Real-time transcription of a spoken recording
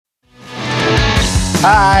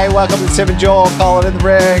Hi, welcome to Tim and Joel Calling in the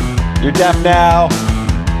Ring. You're deaf now.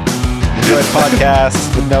 Enjoy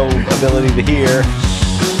podcasts with no ability to hear.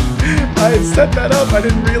 I had set that up. I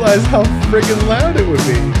didn't realize how friggin' loud it would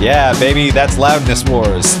be. Yeah, baby, that's loudness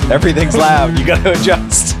wars. Everything's loud. You gotta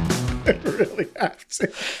adjust. I really have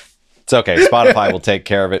to. It's okay. Spotify will take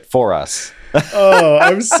care of it for us. Oh,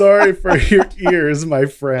 I'm sorry for your ears, my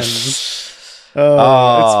friends.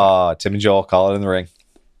 Oh, Tim and Joel Calling in the Ring.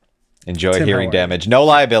 Enjoy Tim, hearing damage. No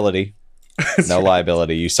liability. No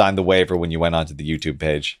liability. You signed the waiver when you went onto the YouTube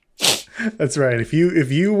page. That's right. If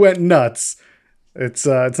you went nuts, it's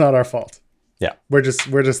not our fault. Yeah. We're just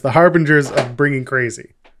the harbingers of bringing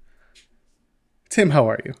crazy. Tim, how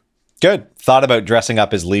are you? Good. Thought about dressing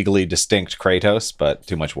up as legally distinct Kratos, but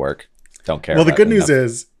too much work. Don't care. Well, the good it news enough.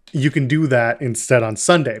 is you can do that instead on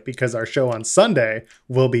Sunday because our show on Sunday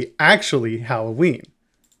will be actually Halloween.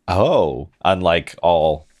 Oh, unlike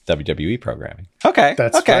all WWE programming. Okay.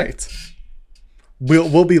 That's okay. right.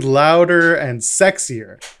 We'll be louder and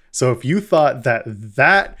sexier. So if you thought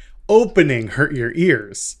that opening hurt your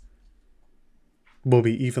ears, we'll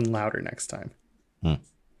be even louder next time.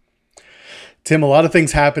 Tim, a lot of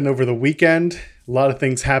things happened over the weekend. A lot of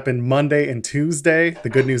things happened Monday and Tuesday. The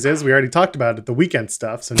good news is we already talked about it, the weekend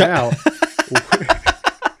stuff. So now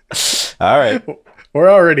All right. we're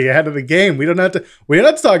already ahead of the game. We don't have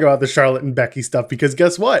to talk about the Charlotte and Becky stuff because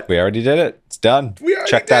guess what? We already did it. It's done. We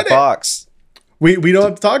already Check did that it. box. We don't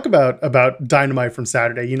have to talk about Dynamite from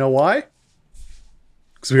Saturday. You know why?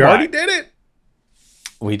 Because we Why? already did it.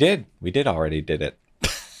 We did. We did already did it.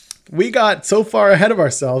 We got so far ahead of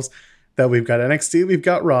ourselves that we've got NXT, we've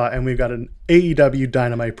got Raw, and we've got an AEW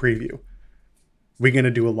Dynamite preview. We're going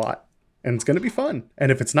to do a lot, and it's going to be fun.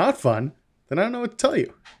 And if it's not fun, then I don't know what to tell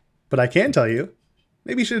you. But I can tell you,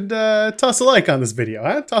 maybe you should toss a like on this video.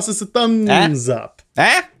 Huh? Toss us a thumbs up.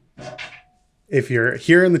 If you're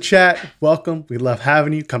here in the chat, welcome. We love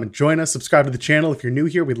having you. Come and join us. Subscribe to the channel. If you're new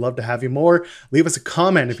here, we'd love to have you more. Leave us a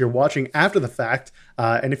comment if you're watching after the fact.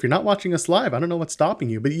 And if you're not watching us live, I don't know what's stopping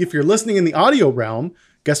you. But if you're listening in the audio realm,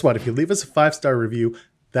 guess what? If you leave us a 5-star review,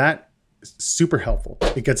 that is super helpful.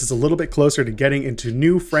 It gets us a little bit closer to getting into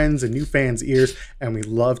new friends and new fans' ears. And we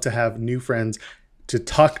love to have new friends to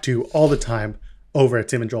talk to all the time over at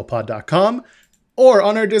timandjoelpod.com. Or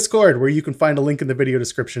on our Discord, where you can find a link in the video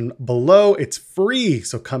description below. It's free,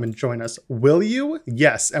 so come and join us. Will you?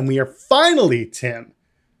 Yes, and we are finally, Tim,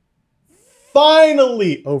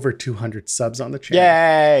 over 200 subs on the channel.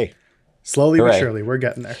 Yay. Slowly but Hooray. surely, we're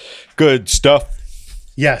getting there. Good stuff.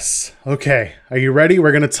 Yes. Okay. Are you ready?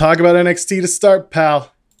 We're going to talk about NXT to start,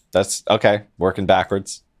 pal. That's okay. Working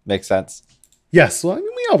backwards. Makes sense. Yes. Well, I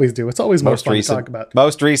mean, we always do. It's always more Most fun recent. to talk about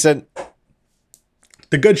Most recent.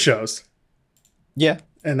 the good shows. Yeah.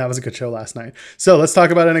 And that was a good show last night. So let's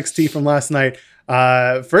talk about NXT from last night.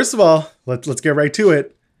 First of all, let's get right to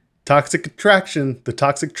it. Toxic Attraction, the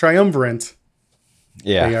Toxic Triumvirate.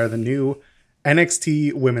 Yeah. They are the new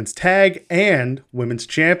NXT Women's Tag and Women's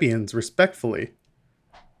Champions, respectfully.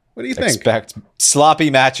 What do you think? Expect sloppy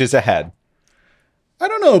matches ahead. I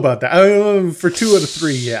don't know about that. For 2 out of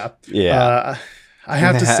 3, yeah. Yeah. I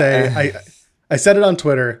have to say, I said it on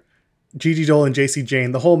Twitter. Gigi Dolan and JC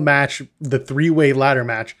Jane, the whole match, the 3-way ladder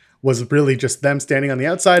match, was really just them standing on the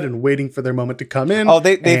outside and waiting for their moment to come in. Oh,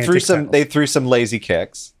 they and threw take some titles. they threw some lazy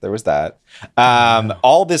kicks. There was that.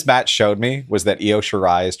 All this match showed me was that Io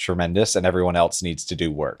Shirai is tremendous and everyone else needs to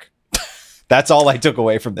do work. That's all I took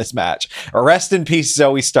away from this match. Rest in peace,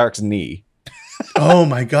 Zoe Stark's knee. Oh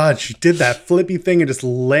my God, she did that flippy thing and just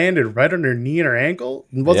landed right on her knee and her ankle.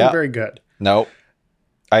 It wasn't Yeah. very good. Nope.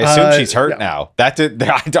 I assume she's hurt yeah. now.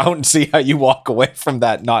 I don't see how you walk away from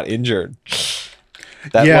that not injured.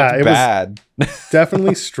 That Yeah, looked it was- bad.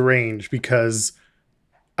 Definitely strange because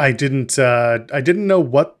I didn't know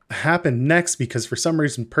what happened next because for some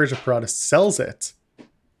reason Persia Pirotta sells it.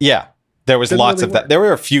 Yeah. There was Didn't lots really of that. work. There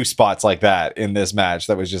were a few spots like that in this match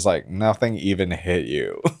that was just like nothing even hit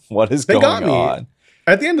you. What is going got me. on?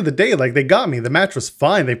 At the end of the day, like they got me. The match was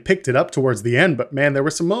fine. They picked it up towards the end, but man, there were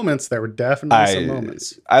some moments. There were definitely some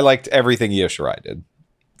moments. I liked everything Io Shirai did.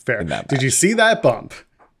 Fair. in that Did you match. see that bump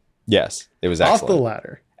Yes, it was off excellent. the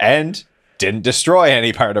ladder? And didn't destroy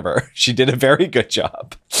any part of her. She did a very good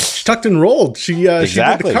job. She tucked and rolled. She did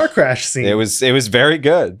Exactly. the car crash scene. It was very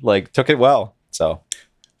good. Like took it well. So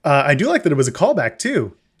I do like that it was a callback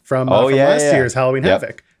too from Oh, yeah, last yeah. year's Halloween Yep.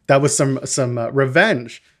 Havoc. That was some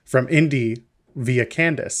revenge from Indy via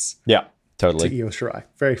Candice yeah, to totally. Io Shirai.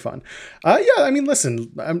 Very fun. Yeah, I mean,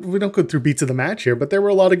 listen, we don't go through beats of the match here, but there were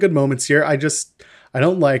a lot of good moments here. I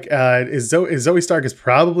don't like is Zoe Stark is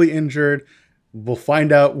probably injured. We'll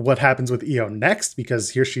find out what happens with Io next,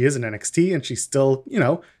 because here she is in NXT and she's still,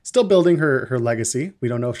 still building her legacy. We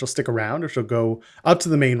don't know if she'll stick around or she'll go up to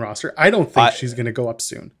the main roster. I don't think she's going to go up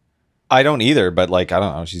soon. I don't either, but like, I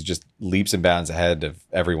don't know. She's just leaps and bounds ahead of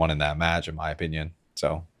everyone in that match, in my opinion.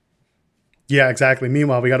 So. Yeah, exactly.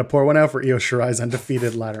 Meanwhile, we got to pour one out for Io Shirai's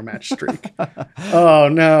undefeated ladder match streak. Oh,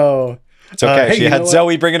 no. It's okay. Hey, she had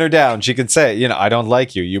Zoe bringing her down. She can say, I don't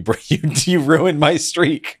like you. You ruined my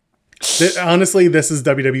streak. Honestly, this is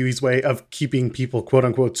WWE's way of keeping people quote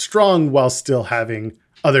unquote strong while still having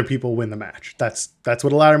other people win the match. That's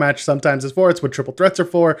what a ladder match sometimes is for. It's what triple threats are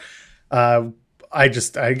for. I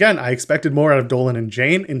expected more out of Dolan and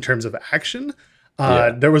Jane in terms of action.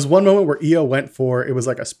 There was one moment where Io went for, it was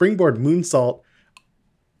like a springboard moonsault,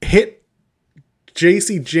 hit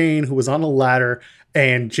JC Jane, who was on a ladder,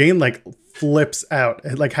 and Jane like flips out.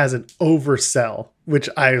 It like has an oversell, which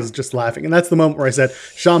I was just laughing. And that's the moment where I said,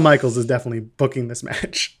 Shawn Michaels is definitely booking this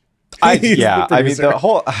match. I mean, the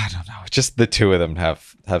whole, I don't know, just the two of them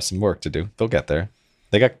have some work to do. They'll get there.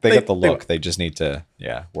 They got the look. They just need to,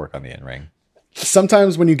 work on the in-ring.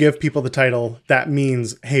 Sometimes when you give people the title, that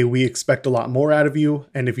means, hey, we expect a lot more out of you.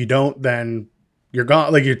 And if you don't, then you're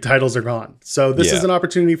gone. Like, your titles are gone. So this is an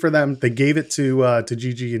opportunity for them. They gave it to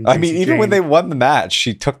Gigi and JC even Jane. When they won the match,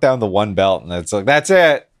 she took down the one belt and it's like, that's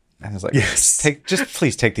it. And it's like, yes,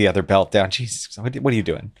 please take the other belt down. Jesus, what are you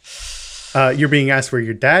doing? You're being asked where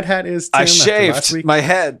your dad hat is, Tim, I shaved my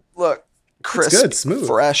head. Look, crisp, it's good, smooth,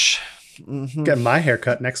 fresh. Mm-hmm. Get my hair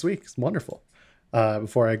cut next week. It's wonderful.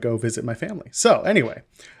 Before I go visit my family. So anyway,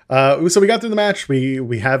 so we got through the match.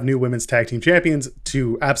 We have new women's tag team champions,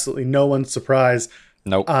 to absolutely no one's surprise.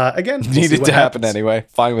 Nope. Again, needed to happen anyway.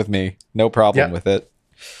 Fine with me. No problem with it.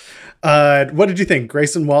 What did you think?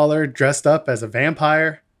 Grayson Waller dressed up as a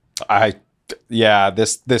vampire?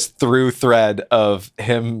 This through thread of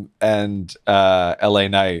him and LA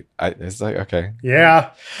Knight. It's like, okay. Yeah.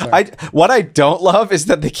 What I don't love is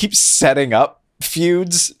that they keep setting up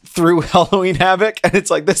feuds through Halloween Havoc, and it's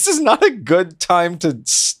like, this is not a good time to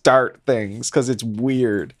start things because it's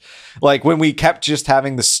weird. Like when we kept just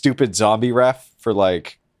having the stupid zombie ref for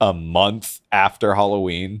like a month after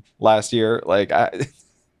Halloween last year, like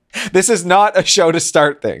this is not a show to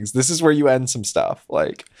start things. This is where you end some stuff.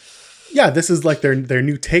 Like, yeah, this is like their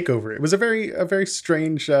new takeover. It was a very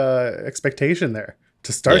strange expectation there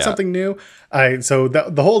to start something new. So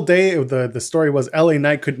the whole day, the story was LA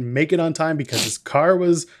Knight couldn't make it on time because his car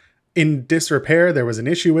was in disrepair. There was an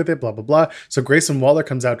issue with it, blah, blah, blah. So Grayson Waller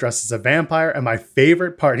comes out dressed as a vampire. And my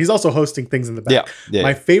favorite part, he's also hosting things in the back.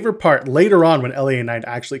 My favorite part later on when LA Knight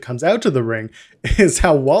actually comes out to the ring is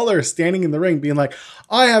how Waller is standing in the ring being like,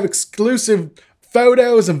 I have exclusive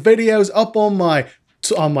photos and videos up on my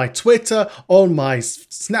Twitter, on my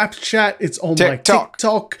Snapchat, it's on my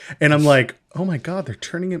TikTok. And I'm like, oh my God, they're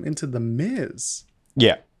turning him into the Miz.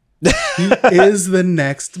 Yeah. He is the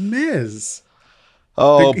next Miz.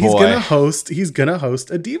 Oh, he's boy. He's gonna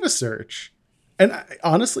host a Diva Search. And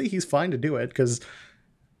honestly, he's fine to do it because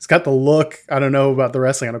he's got the look. I don't know about the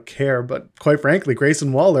wrestling. I don't care. But quite frankly,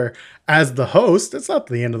 Grayson Waller as the host, it's not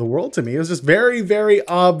the end of the world to me. It was just very, very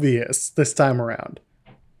obvious this time around.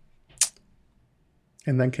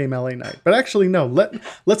 And then came LA Knight. But actually, no,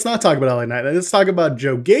 let's not talk about LA Knight. Let's talk about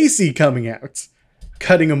Joe Gacy coming out,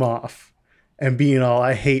 cutting him off, and being all,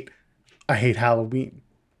 I hate Halloween.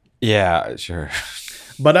 Yeah, sure.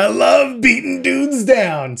 But I love beating dudes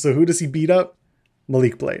down. So who does he beat up?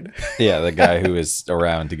 Malik Blade. Yeah, the guy who is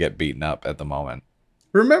around to get beaten up at the moment.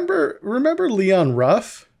 Remember Leon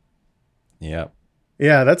Ruff? Yep.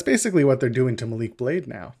 Yeah, that's basically what they're doing to Malik Blade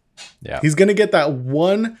now. Yeah. He's going to get that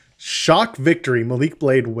one shock victory, Malik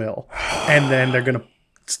Blade will. And then they're going to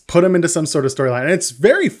put him into some sort of storyline. And it's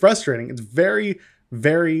very frustrating. It's very,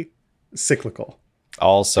 very cyclical.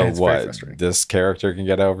 Also, what this character can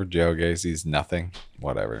get over, Joe Gacy's nothing.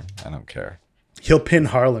 Whatever. I don't care. He'll pin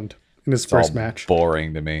Harland in his first match.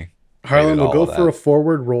 Boring to me. Harland will go for a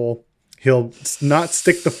forward roll. He'll not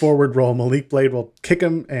stick the forward roll. Malik Blade will kick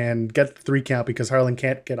him and get the 3 count because Harland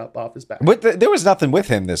can't get up off his back. But there was nothing with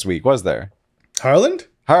him this week, was there? Harland?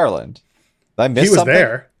 I missed he was something?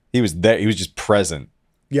 there. He was there. He was just present.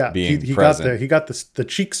 Yeah, he got the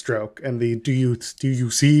cheek stroke and the do you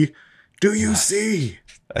see? Do you see?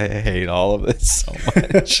 I hate all of this so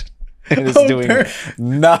much. It is doing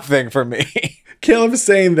nothing for me. Caleb is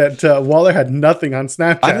saying that Waller had nothing on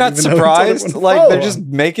Snapchat. I'm not surprised. Like they're just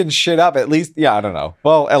making shit up. At least, yeah, I don't know.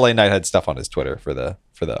 Well, LA Knight had stuff on his Twitter for the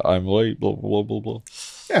I'm late, blah blah blah blah.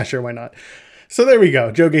 Yeah, sure, why not? So there we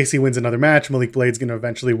go. Joe Gacy wins another match. Malik Blade's going to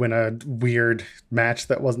eventually win a weird match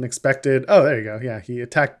that wasn't expected. Oh, there you go. Yeah, he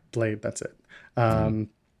attacked Blade. That's it.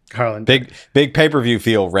 Harlan. Big pay-per-view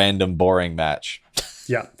feel random boring match.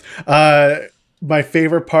 Yeah. My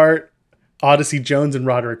favorite part, Odyssey Jones and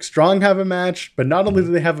Roderick Strong have a match, but not only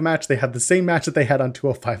do they have a match, they have the same match that they had on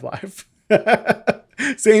 205 Live.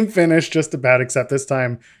 Same finish, just about, except this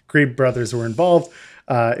time Creed brothers were involved.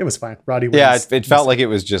 It was fine. Roddy wins. Yeah, it felt like it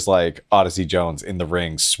was just like Odyssey Jones in the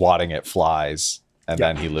ring swatting at flies, and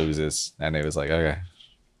then he loses, and it was like, okay.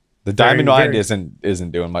 The Diamond Mine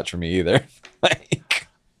isn't doing much for me either. Like,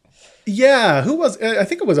 yeah, who was? I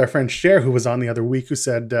think it was our friend Cher who was on the other week who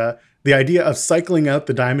said the idea of cycling out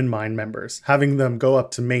the Diamond Mine members, having them go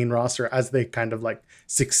up to main roster as they kind of like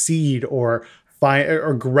succeed or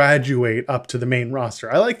graduate up to the main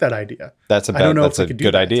roster. I like that idea. That's a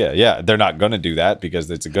good idea. Yeah, they're not going to do that because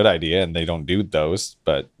it's a good idea and they don't do those.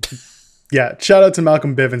 But yeah, shout out to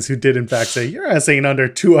Malcolm Bivens who did in fact say your ass ain't under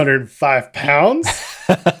 205 pounds.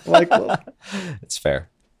 Like, well, it's fair.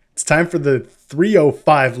 It's time for the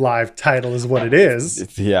 305 Live title is what it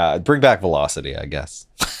is. Yeah, bring back Velocity, I guess.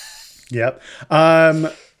 Yep.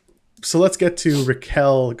 So let's get to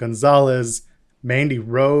Raquel Gonzalez, Mandy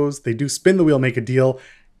Rose. They do spin the wheel, make a deal,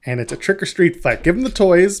 and it's a trick or street fight. Give them the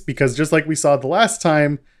toys because just like we saw the last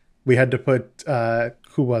time, we had to put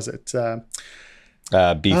who was it?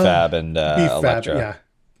 B-Fab and Elektra.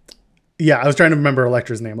 Yeah, I was trying to remember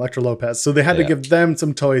Elektra's name, Elektra Lopez. So they had to give them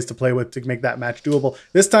some toys to play with to make that match doable.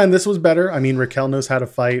 This time, this was better. I mean, Raquel knows how to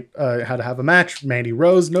fight, how to have a match. Mandy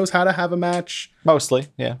Rose knows how to have a match. Mostly,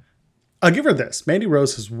 yeah. I'll give her this. Mandy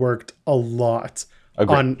Rose has worked a lot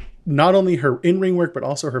on not only her in-ring work, but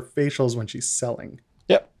also her facials when she's selling.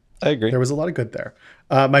 Yep, I agree. There was a lot of good there.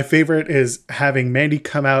 My favorite is having Mandy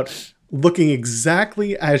come out looking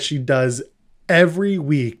exactly as she does every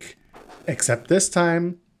week, except this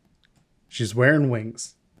time, she's wearing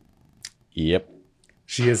wings. Yep.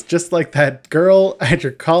 She is just like that girl at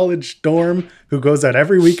your college dorm who goes out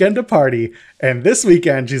every weekend to party. And this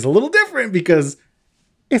weekend, she's a little different because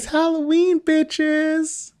it's Halloween,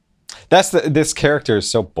 bitches. This character is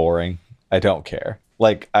so boring. I don't care.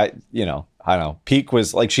 Like, I don't know. Peak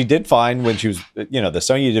was like, she did fine when she was, the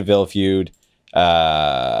Sonya Deville feud,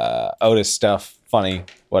 Otis stuff, funny,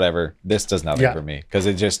 whatever. This does nothing for me because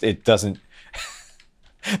it doesn't.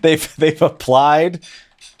 They've applied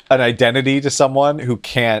an identity to someone who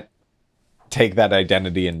can't take that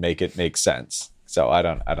identity and make it make sense. So I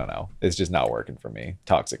don't know. It's just not working for me.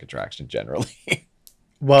 Toxic Attraction generally.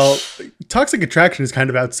 Well, Toxic Attraction is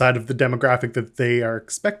kind of outside of the demographic that they are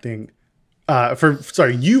expecting.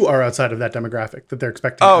 You are outside of that demographic that they're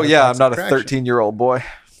expecting. Oh yeah, I'm not a 13-year-old boy.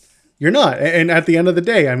 You're not. And at the end of the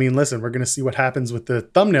day, I mean, listen, we're going to see what happens with the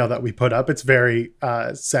thumbnail that we put up. It's very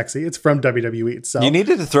sexy. It's from WWE itself. You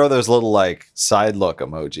needed to throw those little like side look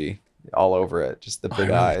emoji all over it. Just the big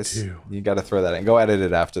eyes. Do. You got to throw that in. Go edit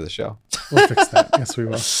it after the show. We'll fix that. Yes, we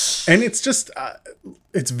will. And it's just,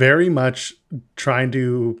 it's very much trying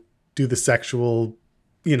to do the sexual,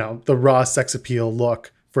 the raw sex appeal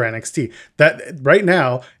look for NXT. That right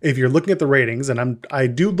now, if you're looking at the ratings, and I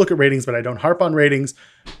do look at ratings, but I don't harp on ratings.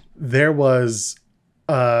 There was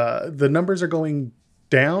the numbers are going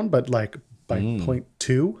down, but like by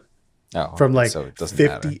 0.2 from like so it doesn't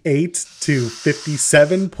 58 matter. To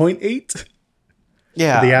 57.8.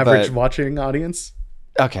 Yeah, the average watching audience.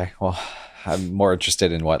 Okay, well, I'm more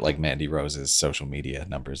interested in what like Mandy Rose's social media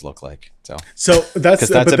numbers look like. So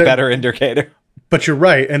that's a better indicator. But you're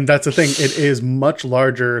right, and that's the thing. It is much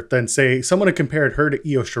larger than say someone had compared her to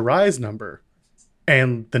Io Shirai's number.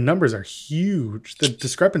 And the numbers are huge. The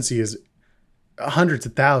discrepancy is hundreds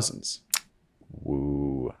of thousands.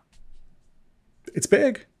 Woo. It's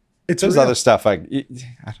big. There's other stuff I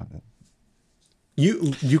don't know.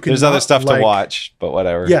 You can. There's other stuff to watch, but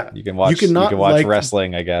whatever. Yeah, you can watch. You can watch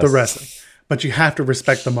wrestling, I guess. The wrestling, but you have to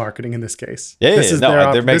respect the marketing in this case. Yeah,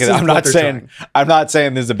 they're making. I'm not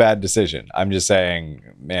saying this is a bad decision. I'm just saying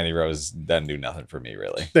Mandy Rose doesn't do nothing for me,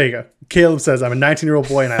 really. There you go. Caleb says I'm a 19-year-old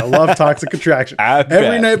boy and I love Toxic Attraction.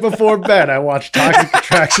 Every night before bed, I watch Toxic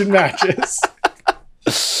Attraction matches.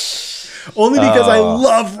 Only because I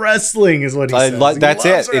love wrestling, is what he says. That's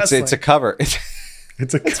it. It's a cover.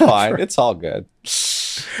 It's fine. It's all good.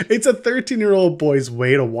 It's a 13-year-old boy's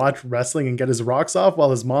way to watch wrestling and get his rocks off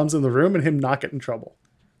while his mom's in the room and him not get in trouble.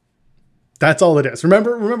 That's all it is.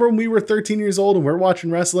 Remember when we were 13 years old and we were watching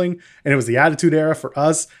wrestling and it was the Attitude Era for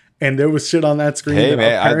us and there was shit on that screen that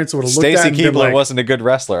our parents would have looked at and Stacy been like, wasn't a good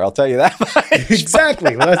wrestler, I'll tell you that much.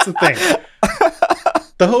 Exactly. Well, that's the thing.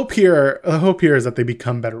 The hope here is that they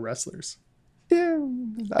become better wrestlers. Yeah.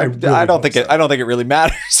 I don't think it really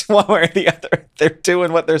matters one way or the other. They're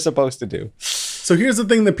doing what they're supposed to do. So here's the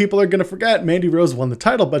thing that people are going to forget. Mandy Rose won the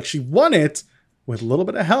title, but she won it with a little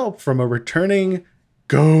bit of help from a returning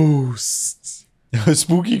Ghosts.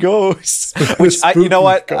 Spooky ghosts. Which you know Spooky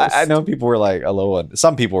what? ghost. I know people were like a little.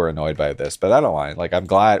 Some people were annoyed by this, but I don't mind. Like, I'm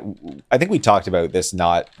glad. I think we talked about this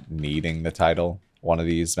not needing the title. One of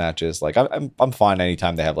these matches, like I'm fine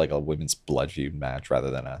anytime they have like a women's blood feud match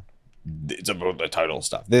rather than it's about the title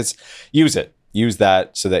stuff. Use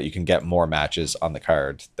that so that you can get more matches on the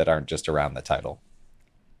card that aren't just around the title.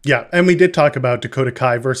 Yeah, and we did talk about Dakota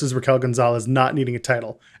Kai versus Raquel Gonzalez not needing a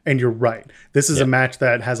title, and you're right. This is a match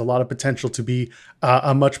that has a lot of potential to be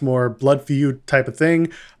a much more blood feud type of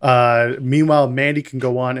thing. Meanwhile, Mandy can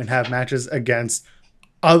go on and have matches against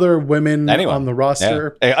other women on the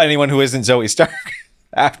roster. Yeah. Anyone who isn't Zoe Stark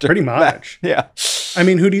after Pretty much. That. Yeah. I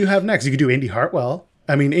mean, who do you have next? You could do Indy Hartwell.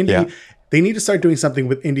 I mean, Indy, they need to start doing something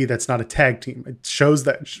with Indy that's not a tag team. It shows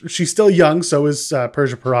that she's still young. So is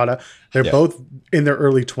Persia Parada. They're both in their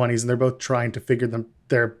early 20s, and they're both trying to figure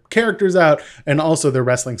their characters out and also their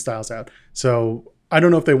wrestling styles out. So I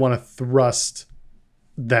don't know if they want to thrust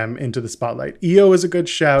them into the spotlight. EO is a good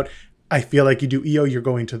shout. I feel like you do EO, you're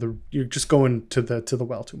just going to the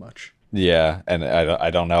well too much. Yeah, and I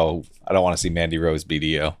don't know. I don't want to see Mandy Rose beat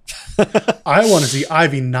EO. I want to see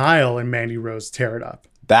Ivy Nile and Mandy Rose tear it up.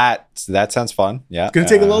 That sounds fun. Yeah. It's going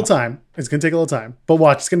to take a little time. But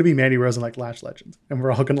watch, it's going to be Mandy Rose and like Lash Legends, and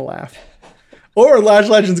we're all going to laugh. Or Lash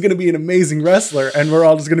Legend's going to be an amazing wrestler, and we're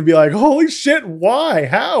all just going to be like, holy shit, why?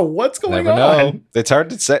 How? What's going on? Know. It's hard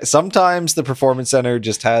to say. Sometimes the Performance Center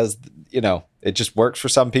just has, it just works for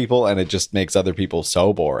some people, and it just makes other people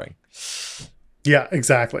so boring. Yeah,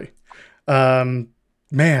 exactly.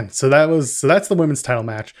 Man, so that's the women's title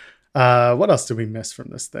match. What else did we miss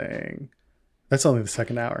from this thing? That's only the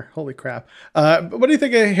second hour. Holy crap. What do you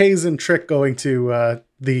think of Hayes and Trick going to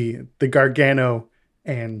the Gargano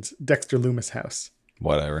and Dexter Loomis house?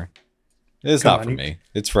 Whatever. It's not for me.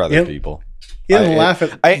 It's for other people. He didn't laugh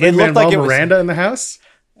at it looked like it was Miranda in the house.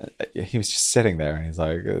 He was just sitting there, and he's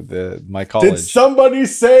like, "My college." Did somebody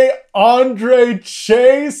say Andre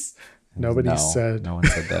Chase? Nobody said. No one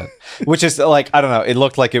said that. Which is like, I don't know. It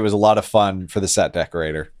looked like it was a lot of fun for the set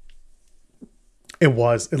decorator. It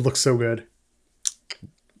was. It looked so good.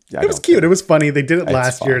 Yeah, it was cute. It was funny. They did it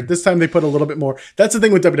last year. This time they put a little bit more. That's the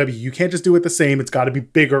thing with WWE. You can't just do it the same. It's got to be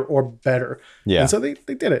bigger or better. Yeah. And so they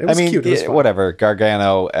did it. It was cute. It was fun. Whatever.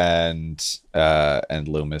 Gargano and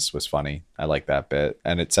Loomis was funny. I like that bit.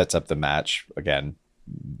 And it sets up the match. Again,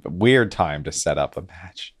 weird time to set up a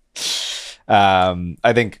match.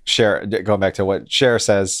 I think Cher, going back to what Cher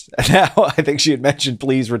says now, I think she had mentioned,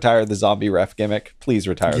 please retire the zombie ref gimmick. Please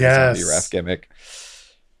retire the zombie ref gimmick.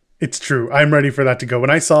 It's true. I'm ready for that to go.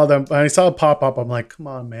 When I saw it pop up, I'm like, come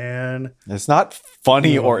on, man. It's not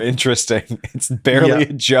funny or interesting. It's barely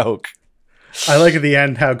a joke. I like at the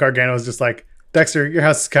end how Gargano is just like, Dexter, your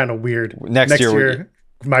house is kind of weird. Next year,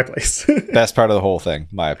 my place. Best part of the whole thing,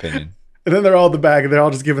 my opinion. And then they're all in the back and they're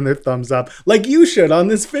all just giving their thumbs up. Like you should on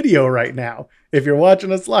this video right now. If you're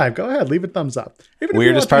watching us live, go ahead, leave a thumbs up.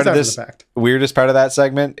 Weirdest part of that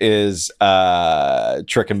segment is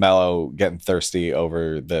Trick and Mello getting thirsty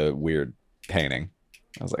over the weird painting.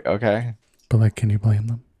 I was like, okay. But like, can you blame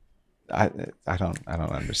them? I don't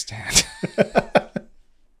understand.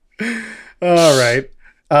 All right.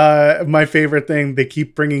 My favorite thing, they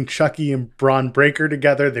keep bringing Chucky and Braun Breaker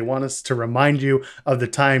together. They want us to remind you of the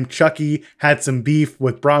time Chucky had some beef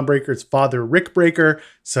with Braun Breaker's father, Rick Breaker.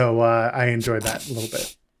 So I enjoyed that a little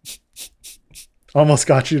bit. Almost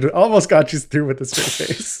got you through with a straight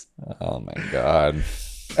face. Oh my God.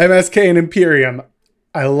 MSK and Imperium.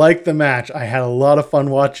 I liked the match. I had a lot of fun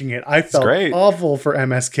watching it. I felt awful for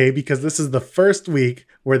MSK because this is the first week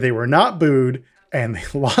where they were not booed and they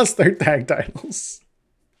lost their tag titles.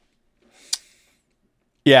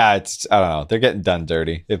 Yeah, I don't know. They're getting done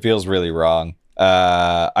dirty. It feels really wrong.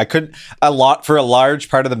 For a large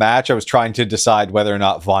part of the match, I was trying to decide whether or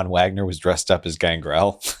not Von Wagner was dressed up as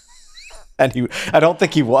Gangrel. And I don't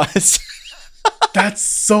think he was. That's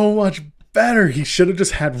so much better. He should have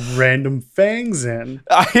just had random fangs in.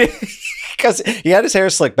 Because he had his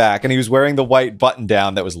hair slicked back and he was wearing the white button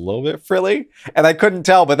down that was a little bit frilly. And I couldn't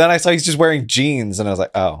tell, but then I saw he's just wearing jeans and I was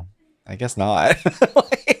like, oh, I guess not.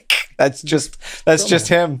 That's just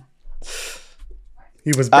him.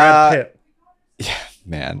 He was Brad Pitt. Yeah,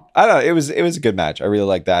 man. I don't know. It was a good match. I really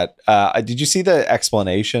like that. Did you see the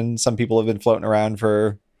explanation some people have been floating around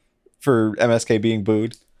for MSK being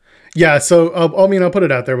booed? Yeah. So I'll put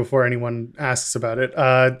it out there before anyone asks about it.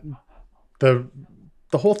 The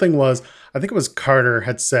the whole thing was, I think it was Carter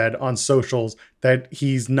had said on socials that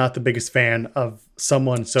he's not the biggest fan of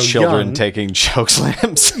someone so Children young. taking choke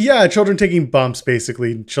slams. Yeah, children taking bumps,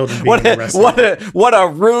 basically. Children being arrested. What a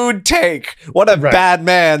rude take. What a bad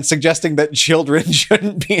man suggesting that children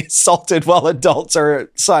shouldn't be assaulted while adults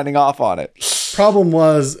are signing off on it. Problem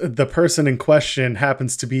was, the person in question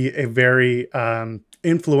happens to be a very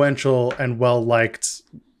influential and well-liked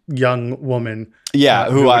young woman. Yeah,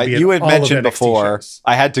 who you had mentioned before. Shows.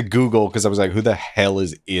 I had to Google because I was like, who the hell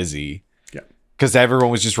is Izzy? Yeah. Because everyone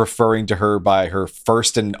was just referring to her by her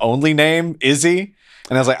first and only name, Izzy.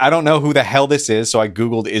 And I was like, I don't know who the hell this is. So I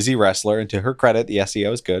Googled Izzy Wrestler. And to her credit, the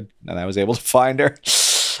SEO is good. And I was able to find her.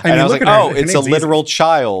 And I was like, oh, it's a literal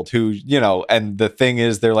child who, and the thing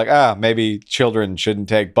is, they're like, maybe children shouldn't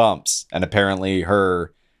take bumps. And apparently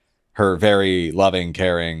her very loving,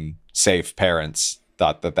 caring, safe parents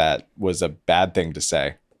thought that was a bad thing to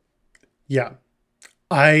say. Yeah.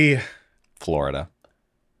 Florida.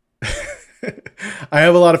 I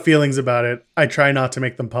have a lot of feelings about it. I try not to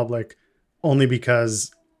make them public only because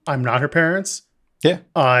I'm not her parents. Yeah.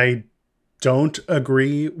 I don't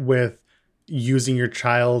agree with using your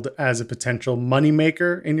child as a potential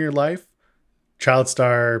moneymaker in your life. Child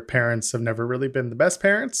star parents have never really been the best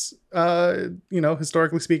parents,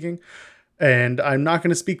 historically speaking. And I'm not going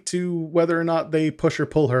to speak to whether or not they push or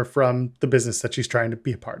pull her from the business that she's trying to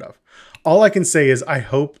be a part of. All I can say is I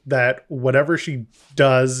hope that whatever she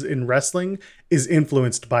does in wrestling is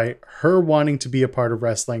influenced by her wanting to be a part of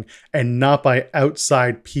wrestling and not by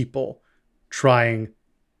outside people trying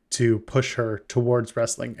to push her towards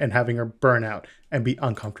wrestling and having her burn out and be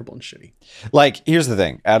uncomfortable and shitty. Like, here's the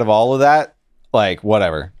thing. Out of all of that, like,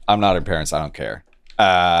 whatever. I'm not her parents. I don't care.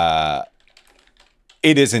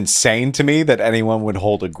 It is insane to me that anyone would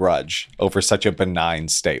hold a grudge over such a benign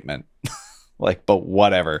statement. Like, but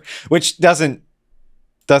whatever. Which doesn't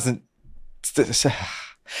it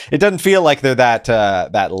doesn't feel like they're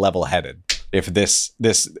that level-headed. If this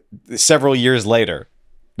several years later,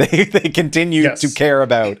 they continue to care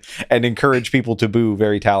about and encourage people to boo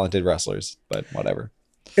very talented wrestlers, but whatever.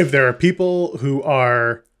 If there are people who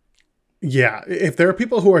are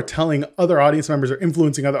telling other audience members or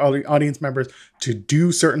influencing other audience members to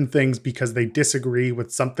do certain things because they disagree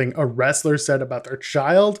with something a wrestler said about their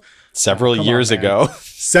child several years ago,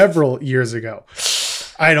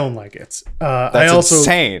 I don't like it. That's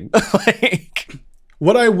insane.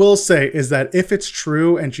 What I will say is that if it's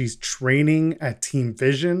true and she's training at Team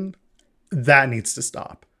Vision, that needs to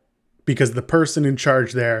stop, because the person in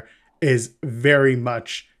charge there is very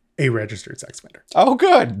much a registered sex offender. Oh,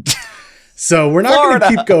 good. So we're not going to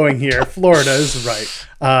keep going here. Florida is right.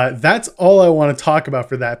 That's all I want to talk about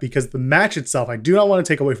for that, because the match itself, I do not want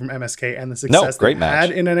to take away from MSK and the success they had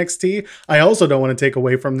in NXT. I also don't want to take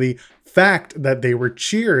away from the fact that they were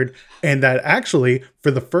cheered, and that actually, for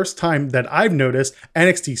the first time that I've noticed,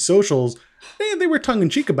 NXT socials, they were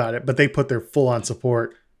tongue-in-cheek about it, but they put their full-on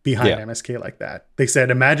support behind MSK like that. They said,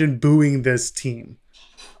 imagine booing this team.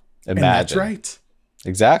 And that's right.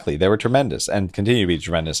 Exactly. They were tremendous and continue to be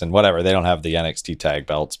tremendous, and whatever. They don't have the NXT tag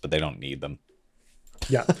belts, but they don't need them.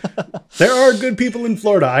 Yeah. There are good people in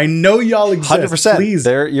Florida. I know y'all exist. 100%. Please,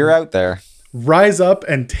 you're out there. Rise up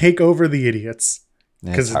and take over the idiots,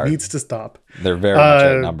 because it needs to stop. They're very much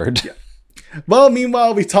outnumbered. Yeah. Well,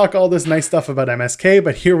 meanwhile, we talk all this nice stuff about MSK,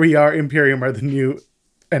 but here we are. Imperium are the new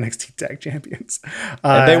NXT tag champions.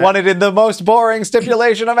 And they won it in the most boring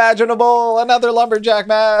stipulation imaginable. Another lumberjack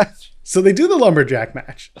match. So they do the lumberjack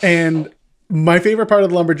match, and my favorite part of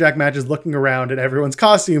the lumberjack match is looking around at everyone's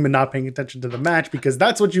costume and not paying attention to the match, because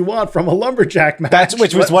that's what you want from a lumberjack match.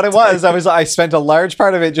 Which was what it was. I spent a large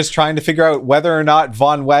part of it just trying to figure out whether or not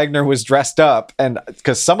Von Wagner was dressed up, and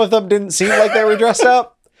because some of them didn't seem like they were dressed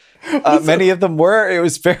up, many of them were. It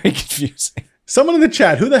was very confusing. Someone in the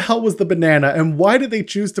chat, who the hell was the banana, and why did they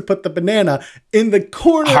choose to put the banana in the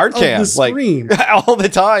corner of the screen? Like, all the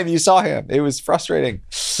time you saw him. It was frustrating.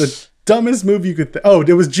 The dumbest move you could oh,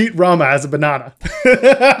 it was Jeet Rama as a banana.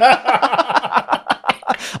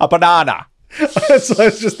 A banana. So I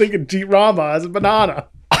was just thinking Jeet Rama as a banana.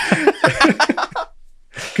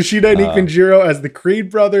 Kushida and Ikvenjiro as the Creed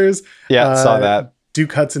brothers. Yeah, saw that.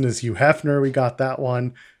 Duke Hudson as Hugh Hefner. We got that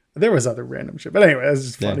one. There was other random shit. But anyway, that's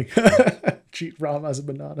just funny. Jeet Rama as a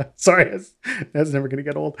banana. Sorry, that's never going to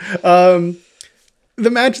get old. The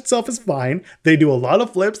match itself is fine. They do a lot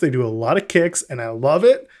of flips. They do a lot of kicks, and I love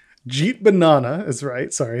it. Jeet Banana is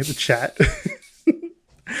right. Sorry, the chat.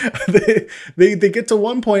 they get to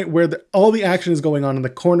one point where all the action is going on in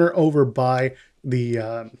the corner over by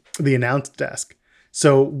the announce desk.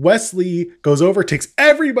 So Wesley goes over, takes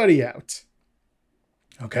everybody out.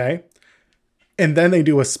 Okay. And then they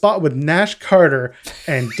do a spot with Nash Carter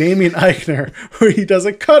and Damian Eichner where he does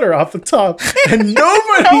a cutter off the top and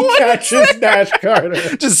nobody catches Nash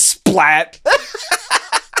Carter. Just splat.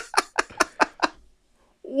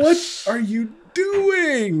 What are you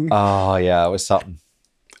doing? Oh, yeah, it was something.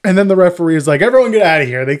 And then the referee is like, everyone get out of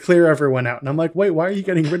here. They clear everyone out. And I'm like, wait, why are you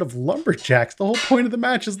getting rid of lumberjacks? The whole point of the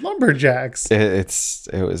match is lumberjacks. It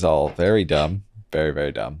was all very dumb. Very,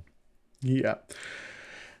 very dumb. Yeah.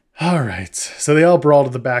 All right. So they all brawl to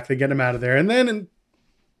the back. They get him out of there. And then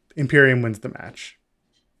Imperium wins the match.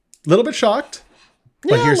 A little bit shocked.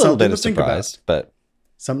 But Yeah, here's a little something bit to of think surprise, about. but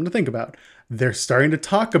Something to think about. They're starting to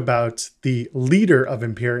talk about the leader of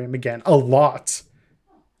Imperium again a lot.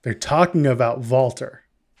 They're talking about Walter.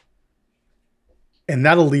 And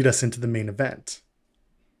that'll lead us into the main event.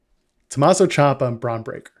 Tommaso Ciampa and Braun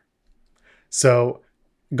Breaker. So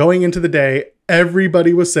going into the day,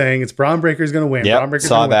 everybody was saying it's Braun Breaker's going to win. Braun yeah, Breaker's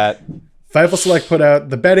saw gonna that. win. Fightful Select put out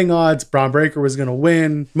the betting odds. Braun Breaker was going to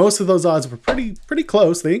win. Most of those odds were pretty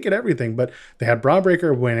close. They didn't get everything, but they had Braun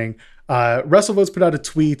Breaker winning. WrestleVotes put out a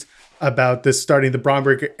tweet about this starting the Braun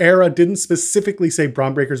Breaker era. Didn't specifically say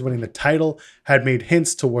Braun Breaker's winning the title. Had made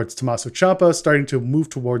hints towards Tommaso Ciampa starting to move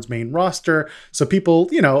towards main roster. So people,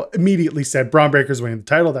 immediately said Braun Breaker's winning the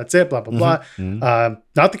title. That's it. Blah blah blah.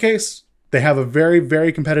 Not the case. They have a very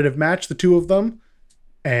very competitive match, the two of them,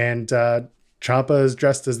 and Ciampa is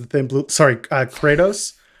dressed as the thin blue. Sorry,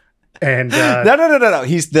 Kratos. And No.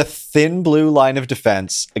 He's the thin blue line of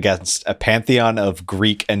defense against a pantheon of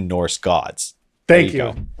Greek and Norse gods. Thank you.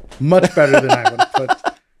 Go. Much better than I would have put.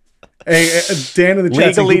 Hey, Dan in the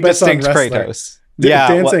chat saying, Legally who bets on distinct wrestler? Kratos.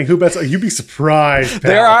 Dan saying who bets? You'd be surprised.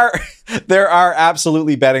 Pal. There are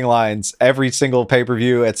absolutely betting lines every single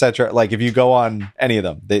pay-per-view, etc. Like if you go on any of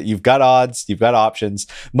them, that you've got odds, you've got options.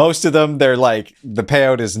 Most of them, they're like the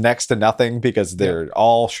payout is next to nothing because they're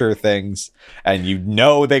all sure things, and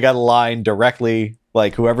they got a line directly.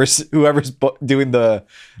 Like whoever's doing the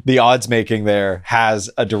odds making there has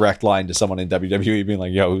a direct line to someone in WWE being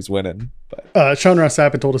like, "Yo, who's winning?" But Sean Ross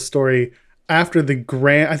Sapp told a story after I think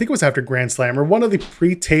it was after Grand Slam or one of the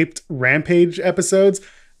pre-taped Rampage episodes.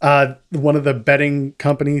 One of the betting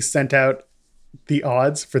companies sent out the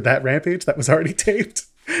odds for that Rampage that was already taped.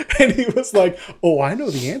 And he was like, oh, I know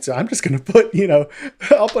the answer. I'm just going to put,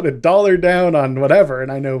 I'll put $1 down on whatever and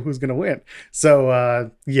I know who's going to win.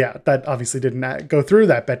 So, that obviously didn't go through.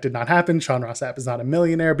 That bet did not happen. Sean Ross Sapp is not a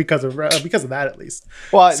millionaire because of that, at least.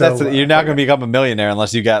 Well, you're not going to become a millionaire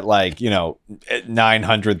unless you got like,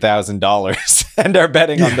 $900,000 and are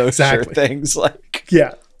betting on those sure things. Like,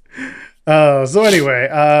 yeah. So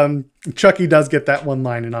anyway, Chucky does get that one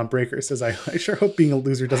line in on Breaker. Says, I sure hope being a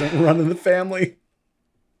loser doesn't run in the family.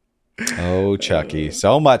 Oh, Chucky.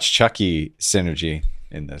 So much Chucky synergy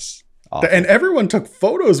in this. And everyone took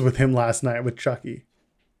photos with him last night with Chucky.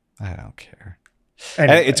 I don't care.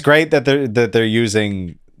 Anyway. And it's great that they're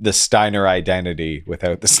using the Steiner identity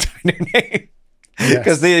without the Steiner name.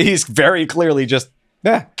 Because he's very clearly just,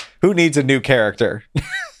 who needs a new character?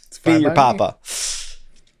 Be your papa.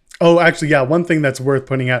 Oh, actually, yeah. One thing that's worth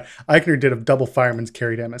pointing out, Eichner did a double fireman's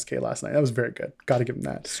carry to MSK last night. That was very good. Got to give him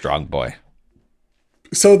that. Strong boy.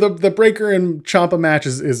 So the Breaker and Ciampa match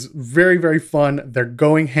is very, very fun. They're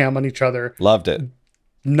going ham on each other. Loved it.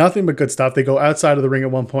 Nothing but good stuff. They go outside of the ring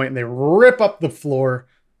at one point and they rip up the floor.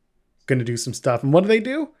 Going to do some stuff. And what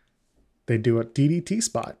do? They do a DDT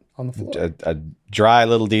spot on the floor. A dry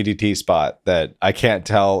little DDT spot that I can't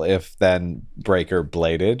tell if then Breaker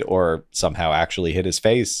bladed or somehow actually hit his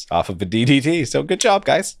face off of a DDT. So good job,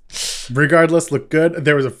 guys. Regardless, look good.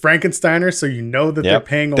 There was a Frankensteiner, so that they're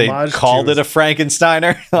paying homage. They called it a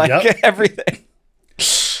Frankensteiner, everything.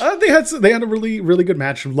 They had a really, really good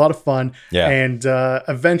match, a lot of fun. Yeah. And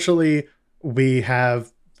eventually we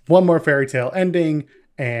have one more fairy tale ending,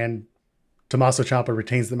 and Tommaso Ciampa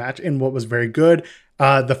retains the match in what was very good.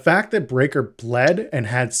 The fact that Breaker bled and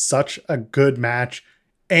had such a good match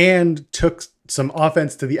and took some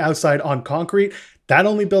offense to the outside on concrete, that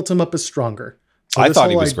only built him up as stronger. So I thought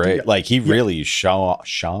he was great. Like he really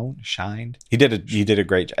shined. He did a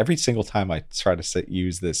great. Every single time I try to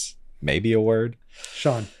use this, maybe a word.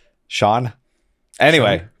 Sean.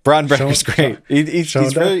 Anyway, Braun Breaker's great.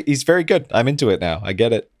 He's very good. I'm into it now. I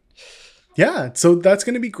get it. Yeah, so that's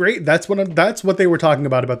going to be great. That's what they were talking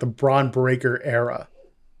about the Braun Breaker era.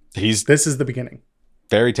 This is the beginning.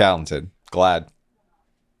 Very talented. Glad.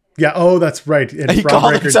 Yeah. Oh, that's right. And he Braun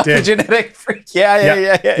called Breaker himself a genetic freak.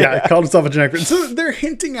 Yeah. He called himself a genetic freak. So they're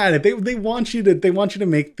hinting at it. They want you to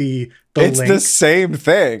make the it's link. The same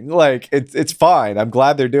thing. Like it's fine. I'm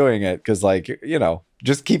glad they're doing it because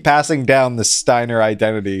just keep passing down the Steiner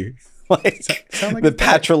identity. like, Sound like the it's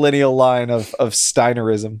bad. patrilineal line of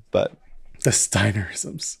Steinerism, but The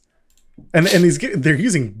Steinerisms. And they're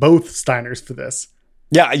using both Steiners for this.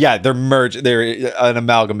 yeah, they're merged. They're an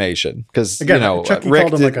amalgamation because Again, you know Chucky Rick,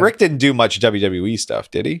 called him like Rick didn't do much WWE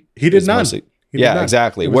stuff, did he? He did It was none. mostly- He did yeah, none.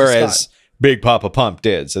 exactly. It was just Whereas Scott. Big Papa Pump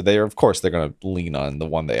did, so they're going to lean on the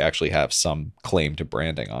one they actually have some claim to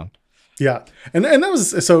branding on. Yeah, and that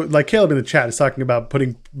was so like Caleb in the chat is talking about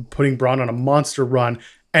putting Braun on a monster run,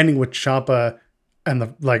 ending with Ciampa and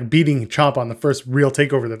the like beating Ciampa on the first real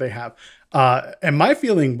takeover that they have. And my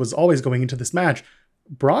feeling was always going into this match,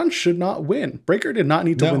 Braun should not win. Breakker did not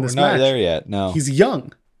need to No, win we're this not match. there yet. No, He's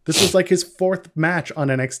young. This was like his fourth match on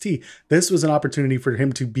NXT. This was an opportunity for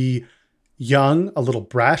him to be young, a little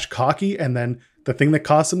brash, cocky, and then the thing that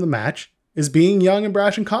cost him the match is being young and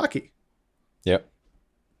brash and cocky. yep.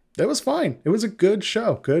 That was fine. It was a good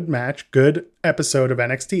show, good match, good episode of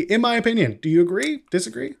NXT, in my opinion. Do you agree?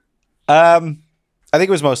 Disagree? I think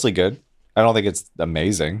it was mostly good. I don't think it's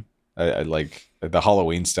amazing. I like the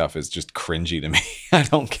Halloween stuff is just cringy to me. I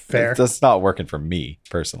don't. Fair. That's not working for me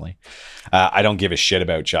personally. I don't give a shit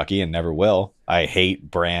about Chucky and never will. I hate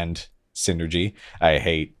brand synergy. I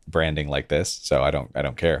hate branding like this. So I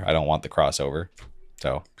don't care. I don't want the crossover.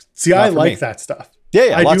 So See, Not I for like me. that stuff.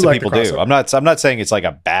 yeah, I lots do of like the people do. crossover. I'm not saying it's like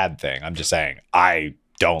a bad thing. I'm just saying I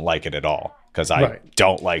don't like it at all because I Right.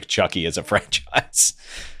 don't like Chucky as a franchise.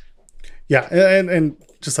 Yeah, and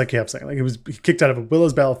just like Caleb saying, like he kicked out of a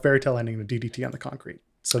Willow's Bell fairy tale ending in a DDT on the concrete.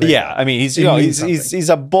 So there you Yeah, go. I mean he's It means he's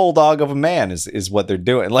a bulldog of a man is what they're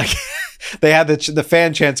doing. Like they had the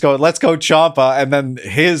fan chants going, "Let's go Ciampa," and then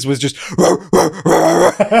his was just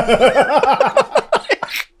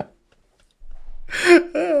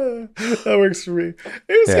that works for me.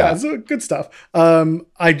 It was Yeah. so good stuff.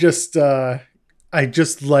 I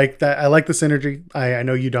just like that. I like the synergy. I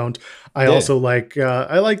know you don't. I Yeah. also like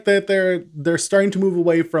I like that they're starting to move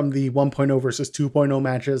away from the 1.0 versus 2.0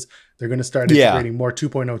 matches. They're going to start Yeah. integrating more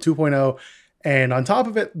 2.0, 2.0. And on top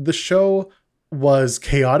of it, the show was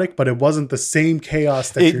chaotic, but it wasn't the same chaos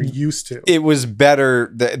that It- you're used to. it was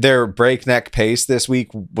better. Their breakneck pace this week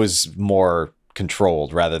was more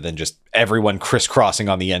controlled rather than just everyone crisscrossing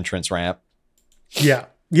on the entrance ramp. Yeah,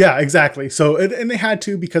 exactly. So, and they had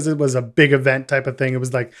to because it was a big event type of thing. It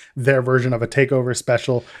was like their version of a takeover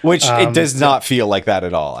special. Which it does so- not feel like that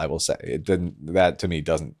at all. I will say it didn't. That to me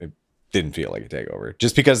it didn't feel like a takeover.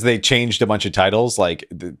 Just because they changed a bunch of titles, like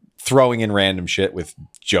throwing in random shit with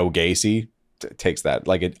Joe Gacy takes that,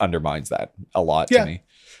 like it undermines that a lot Yeah. to me.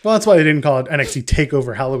 Well, that's why they didn't call it NXT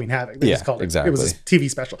Takeover Halloween Havoc. They just Yeah, called it. It exactly. was a TV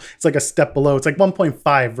special. It's like a step below. It's like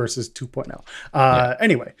 1.5 versus 2.0.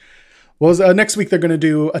 Anyway, well, next week they're going to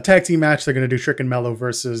do a tag team match. They're going to do Trick and Mello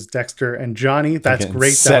versus Dexter and Johnny. That's Again,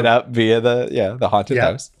 great. Set up via the haunted Yeah.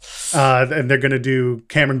 house. And they're going to do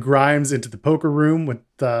Cameron Grimes into the poker room with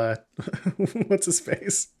what's his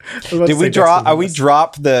face? I was about to Did we say draw? Dexter Are we Lewis.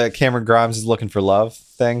 drop the Cameron Grimes is looking for love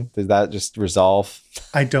thing? Did that just resolve?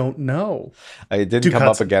 I don't know. It didn't Duke come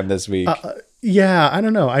Hudson. up again this week. Yeah, I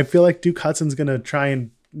don't know. I feel like Duke Hudson's going to try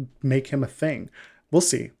and make him a thing. We'll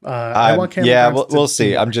see. I want Cameron yeah, Grimes we'll to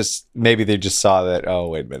see. do I'm just maybe they just saw that. Oh,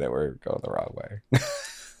 wait a minute, we're going the wrong way.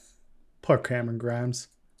 Poor Cameron Grimes.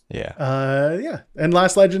 Yeah. Yeah. And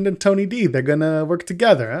Last Legend and Tony D, they're going to work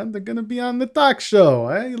together. Huh? They're going to be on the talk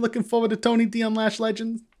show. You looking forward to Tony D on Last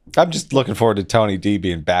Legend? I'm just looking forward to Tony D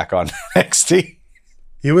being back on NXT.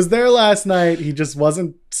 He was there last night. He just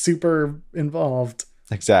wasn't super involved.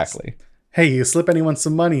 Exactly. Hey, you slip anyone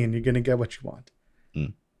some money and you're going to get what you want.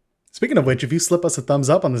 Speaking of which, if you slip us a thumbs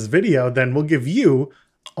up on this video, then we'll give you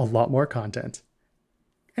a lot more content.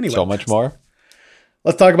 Anyway, So much more.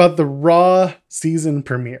 let's talk about the Raw season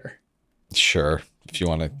premiere. Sure. If you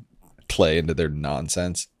want to play into their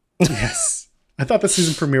nonsense. Yes. I thought the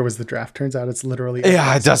season premiere was the draft. Turns out it's literally.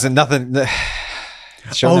 Yeah, it doesn't. Nothing. The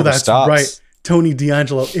show Oh, never that's stops. right. Tony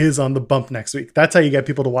D'Angelo is on the bump next week. That's how you get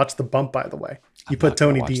people to watch the bump, by the way. You I'm put not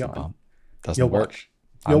gonna Tony watch D the on. bump. Doesn't You'll work. watch.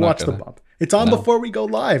 I'm You'll not watch the gonna. bump. It's on No. before we go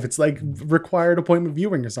live. It's like required appointment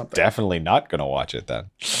viewing or something. Definitely not gonna watch it then.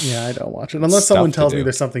 Yeah, I don't watch it. Unless Stuff someone to tells me do.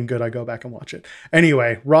 there's something good, I go back and watch it.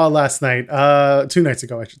 Anyway, Raw last night, 2 nights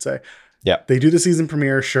ago, I should say. Yep. They do the season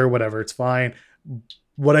premiere, sure, whatever, it's fine.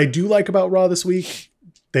 What I do like about Raw this week,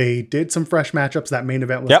 they did some fresh matchups. That main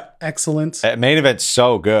event was Yep. excellent. That main event's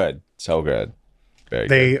so good. So good. Very good.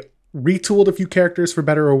 They retooled a few characters for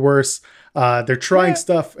better or worse. They're trying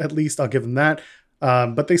stuff, at least I'll give them that.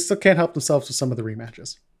 But they still can't help themselves with some of the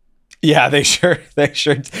rematches. Yeah, they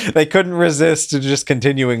couldn't resist to just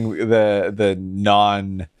continuing the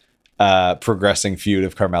non progressing feud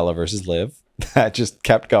of Carmella versus Liv. That just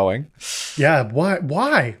kept going. Yeah,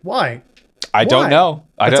 why? I don't know.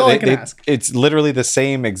 That's all I can ask. It's literally the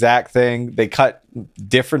same exact thing. They cut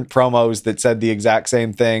different promos that said the exact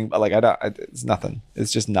same thing, but like it's nothing.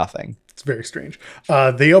 It's just nothing. It's very strange.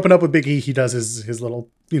 They open up with Big E. He does his little,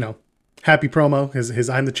 happy promo, his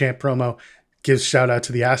I'm the champ promo. Gives shout out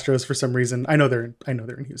to the Astros for some reason. I know they're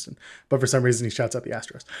in Houston, but for some reason he shouts out the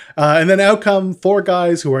Astros. And then out come 4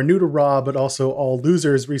 guys who are new to Raw, but also all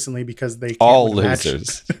losers recently because they can't all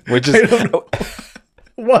losers. Which is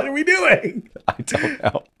what are we doing? I don't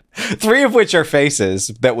know. 3 of which are faces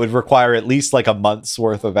that would require at least like a month's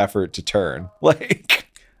worth of effort to turn. Like,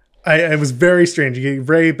 it was very strange. You get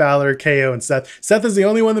Ray, Balor, KO, and Seth. Seth is the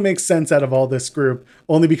only one that makes sense out of all this group,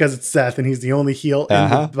 only because it's Seth and he's the only heel in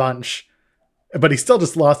the bunch. But he still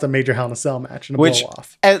just lost a major Hell in a Cell match and a blow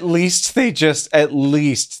off. At least they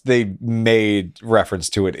made reference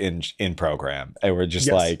to it in program. And we're just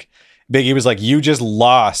like, Biggie was like, you just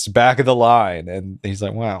lost back of the line. And he's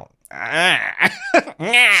like, wow.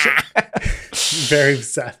 Very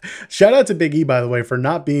Seth. Shout out to Big E, by the way, for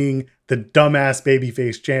not being the dumbass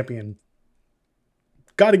babyface champion.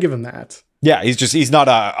 Got to give him that. Yeah, he's not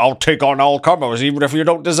I'll take on all comers even if you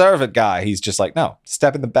don't deserve it guy. He's just like, no,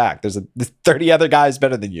 step in the back. There's 30 other guys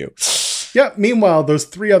better than you. Yeah, meanwhile, those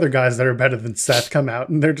 3 other guys that are better than Seth come out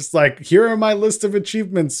and they're just like, here are my list of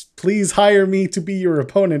achievements. Please hire me to be your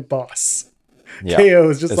opponent, boss. Yeah, KO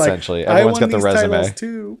is just essentially, like, everyone's got the resume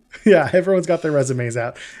too. Yeah, everyone's got their resumes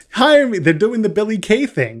out. Hire me. They're doing the Billy Kay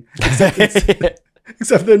thing.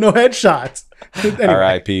 Except there are no headshots. Anyway.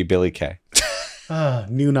 R.I.P. Billy Kay.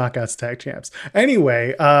 New Knockouts Tag Champs.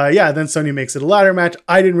 Anyway, then Sonya makes it a ladder match.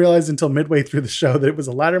 I didn't realize until midway through the show that it was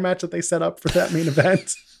a ladder match that they set up for that main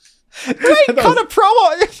event. Great cut a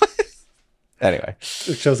promo. Anyway.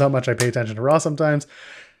 It shows how much I pay attention to Raw sometimes.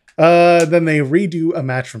 Then they redo a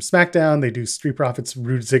match from SmackDown. They do Street Profits,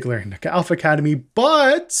 Rude Ziggler, and Alpha Academy.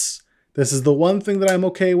 But this is the one thing that I'm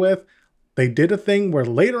okay with. They did a thing where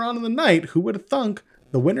later on in the night, who would have thunk,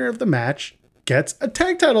 the winner of the match gets a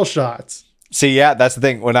tag title shot. See, yeah, that's the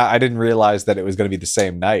thing. When I didn't realize that it was going to be the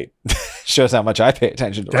same night. Shows how much I pay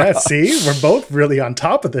attention to Raw. See, we're both really on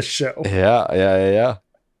top of this show. Yeah.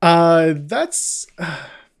 That's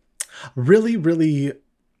really, really.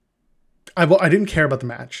 I didn't care about the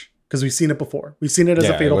match because we've seen it before. We've seen it as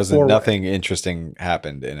a fatal 4-way. Nothing interesting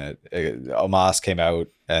happened in it. Omos came out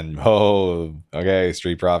and okay,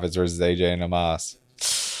 Street Profits versus AJ and Omos.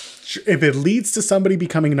 If it leads to somebody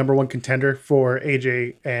becoming number 1 contender for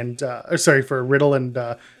AJ and for Riddle and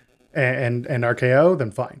RKO,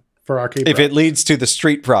 then fine. For RK If it leads to the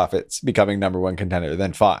Street Profits becoming number 1 contender,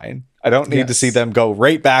 then fine. I don't need to see them go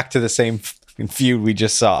right back to the same feud we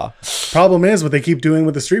just saw. Problem is, what they keep doing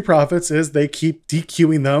with the Street Profits is they keep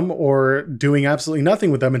DQing them or doing absolutely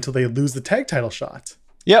nothing with them until they lose the tag title shot.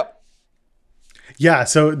 Yep. Yeah,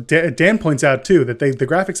 so Dan points out too that the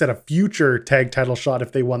graphics had a future tag title shot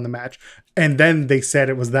if they won the match, and then they said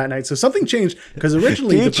it was that night. So something changed because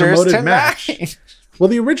originally the promoted match. Well,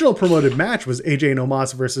 the original promoted match was AJ and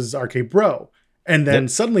Omos versus RK Bro, and then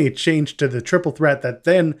suddenly it changed to the triple threat that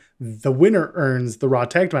then the winner earns the Raw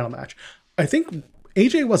tag title match. I think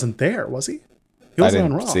AJ wasn't there, was he? He wasn't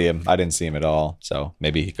on Raw. I didn't see him at all, so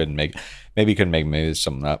maybe he couldn't make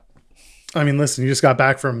something up. I mean, listen, you just got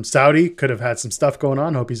back from Saudi, could have had some stuff going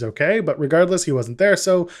on. Hope he's okay. But regardless, he wasn't there.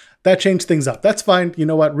 So that changed things up. That's fine. You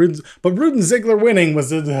know what? Rude and Ziggler winning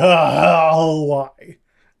was why?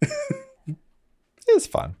 It's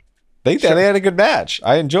fun. They had a good match.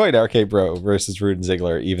 I enjoyed RK Bro versus Rude and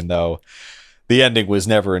Ziggler, even though the ending was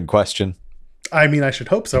never in question. I mean, I should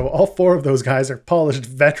hope so. All 4 of those guys are polished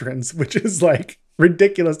veterans, which is like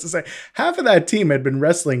ridiculous to say. Half of that team had been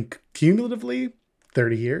wrestling cumulatively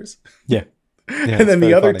 30 years. Yeah. And then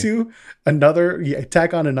the other 2,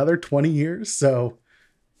 tack on another 20 years. So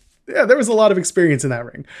yeah, there was a lot of experience in that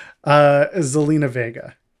ring. Zelina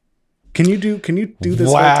Vega. Can you do this?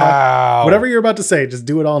 Wow. Whatever you're about to say, just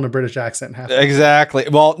do it all in a British accent. Exactly.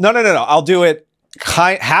 Well, no. I'll do it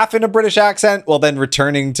half in a British accent, while then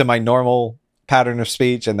returning to my normal pattern of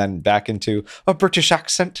speech and then back into a British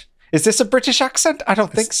accent. Is this a British accent? I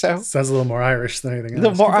don't think so. Sounds a little more Irish than anything else. A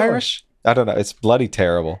little more Irish? I don't know. It's bloody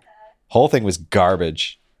terrible. Whole thing was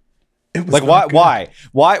garbage. It was like, why?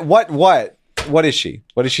 What is she?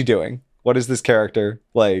 What is she doing? What is this character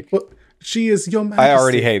like? Well, she is Your Majesty. I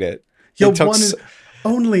already hate it. Your one and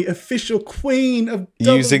only official queen of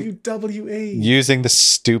WWE. Using the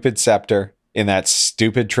stupid scepter in that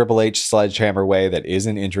stupid Triple H sledgehammer way that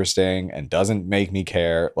isn't interesting and doesn't make me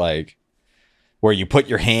care. Like, where you put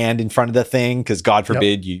your hand in front of the thing because God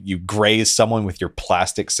forbid you graze someone with your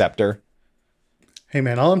plastic scepter. Hey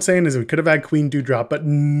man, all I'm saying is we could have had Queen Dewdrop, but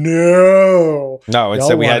no. No,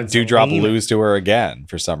 instead Y'all we had wanted Dewdrop Zelina. lose to her again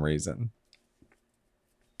for some reason.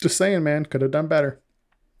 Just saying, man, could have done better.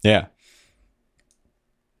 Yeah.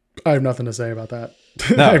 I have nothing to say about that.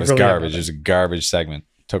 No, I it was really have garbage. nothing. It was a garbage segment.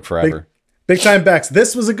 Took forever. Big Time Bex.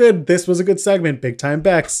 This was a good segment. Big Time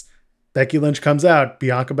Bex. Becky Lynch comes out.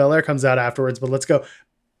 Bianca Belair comes out afterwards. But let's go.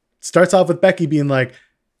 Starts off with Becky being like,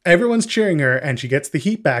 everyone's cheering her, and she gets the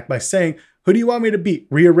heat back by saying, "Who do you want me to beat?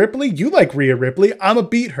 Rhea Ripley? You like Rhea Ripley? I'ma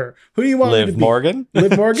beat her. Who do you want me to Liv beat? Morgan?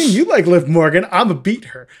 Liv Morgan? You like Liv Morgan? I'ma beat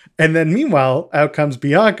her." And then meanwhile, out comes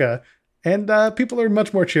Bianca, and people are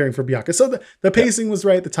much more cheering for Bianca. So the pacing was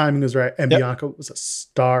right, the timing was right, and Bianca was a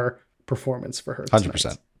star performance for her.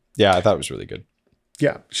 100%. Yeah, I thought it was really good.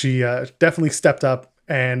 Yeah, she definitely stepped up.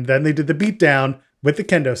 And then they did the beatdown with the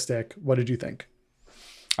kendo stick. What did you think?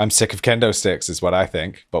 I'm sick of kendo sticks is what I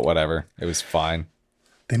think, but whatever. It was fine.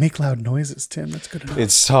 They make loud noises, Tim. That's good enough.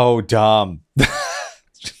 It's so dumb.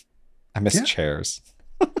 I miss Yeah. chairs.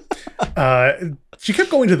 She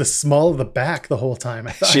kept going to the small of the back the whole time.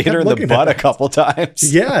 She hit her in the butt a couple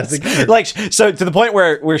times. Yeah, it's like so to the point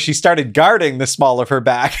where she started guarding the small of her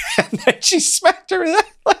back, and then she smacked her.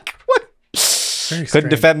 Like what? Very Couldn't strange.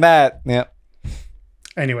 defend that. Yeah.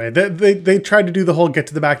 Anyway, they tried to do the whole get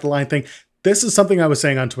to the back of the line thing. This is something I was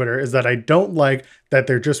saying on Twitter, is that I don't like that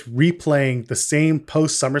they're just replaying the same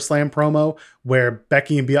post SummerSlam promo where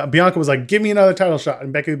Becky and Bianca was like, "Give me another title shot,"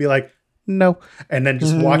 and Becky would be like, "No," and then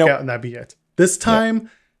just walk out and that'd be it. This time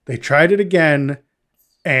they tried it again,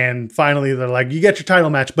 and finally they're like, "You get your title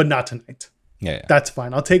match, but not tonight." Yeah. That's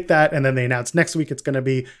fine. I'll take that. And then they announced next week it's going to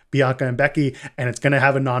be Bianca and Becky, and it's going to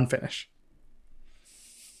have a non-finish.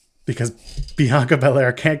 Because Bianca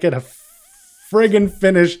Belair can't get a friggin'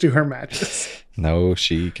 finish to her matches. No,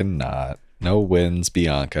 she cannot. No wins,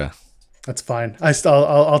 Bianca. That's fine.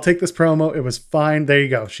 I'll take this promo. It was fine. There you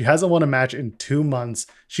go. She hasn't won a match in 2 months.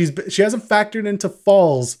 She hasn't factored into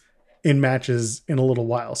falls in matches in a little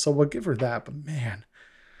while. So we'll give her that. But man,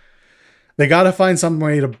 they got to find some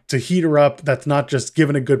way to heat her up. That's not just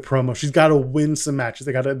giving a good promo. She's got to win some matches.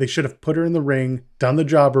 They should have put her in the ring, done the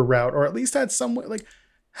jobber route, or at least had some way, like,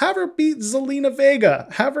 have her beat Zelina Vega.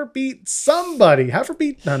 Have her beat somebody. Have her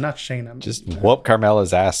beat, no, not Shayna. Just whoop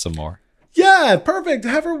Carmella's ass some more. Yeah, perfect.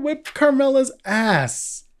 Have her whip Carmella's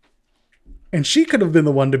ass. And she could have been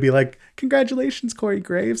the one to be like, "Congratulations, Corey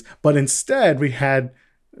Graves." But instead, we had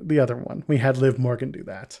the other one. We had Liv Morgan do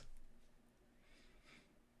that.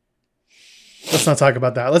 Let's not talk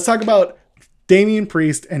about that. Let's talk about Damian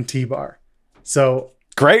Priest and T-Bar. So,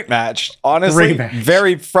 Great match. Honestly, Great match.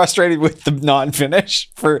 very frustrated with the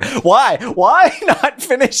non-finish. Why not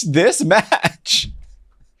finish this match?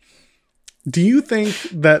 do you think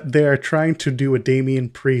that they're trying to do a Damian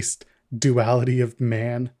Priest duality of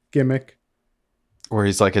man gimmick? Where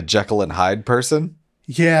he's like a Jekyll and Hyde person?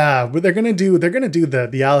 Yeah, but they're gonna do the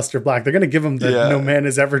Aleister Black. They're gonna give him the Yeah. "No man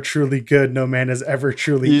is ever truly good, no man is ever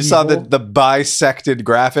truly You evil." saw the bisected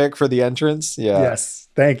graphic for the entrance? Yeah. Yes,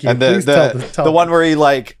 thank you. And Please the tell one where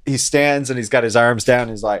he stands and he's got his arms down.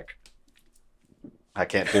 He's like, I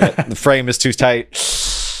can't do it. The frame is too tight.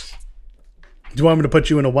 Do you want me to put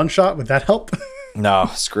you in a one shot? Would that help? No,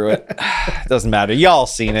 screw it. Doesn't matter. Y'all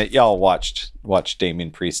seen it. Y'all watched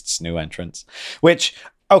Damian Priest's new entrance, which,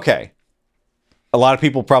 okay. A lot of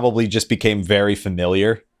people probably just became very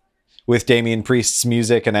familiar with Damian Priest's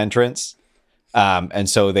music and entrance. And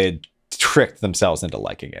so they tricked themselves into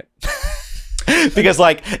liking it. Because,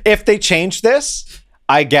 like, if they changed this,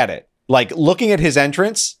 I get it. Like, looking at his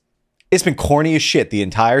entrance, it's been corny as shit the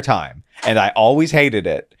entire time. And I always hated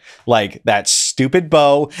it. Like, that stupid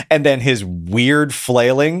bow and then his weird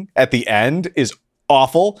flailing at the end is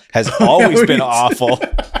awful, has always been awful.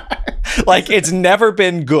 Like, it's never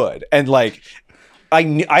been good. And, like,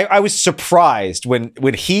 I was surprised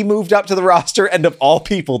when he moved up to the roster, and of all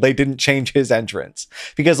people, they didn't change his entrance,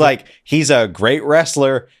 because like he's a great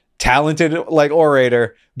wrestler, talented like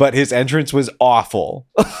orator, but his entrance was awful.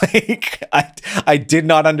 Like I did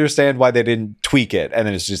not understand why they didn't tweak it, and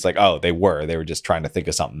then it's just like, oh, they were just trying to think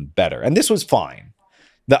of something better, and this was fine.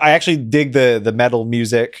 I actually dig the metal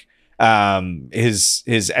music.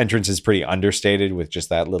 His entrance is pretty understated with just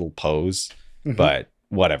that little pose, but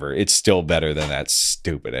whatever, it's still better than that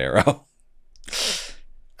stupid arrow.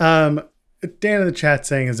 Dan in the chat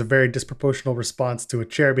saying is a very disproportional response to a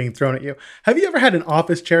chair being thrown at you. Have you ever had an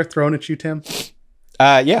office chair thrown at you, Tim?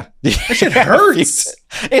 Yeah. That shit hurts.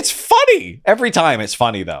 It's funny. Every time it's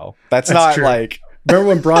funny though. That's not true. like Remember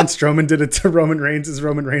when Braun Strowman did it to Roman Reigns as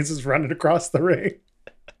Roman Reigns was running across the ring?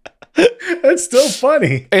 That's still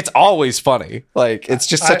funny. it's always funny. Like it's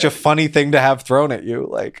just such a funny thing to have thrown at you.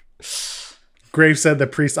 Like Graves said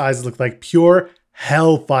that Priest's eyes look like pure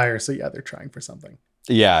hellfire. So yeah, they're trying for something.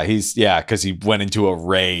 Yeah, because he went into a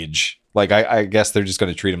rage. Like, I guess they're just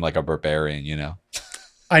going to treat him like a barbarian, you know?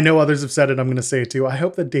 I know others have said it. I'm going to say it too. I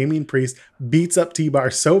hope that Damian Priest beats up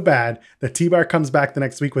T-Bar so bad that T-Bar comes back the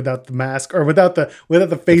next week without the mask or without the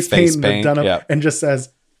face paint and the done up and just says,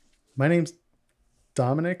 "My name's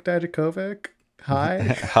Dominic Dijakovic.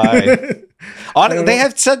 Hi." Hi. They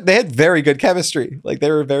had very good chemistry. Like, they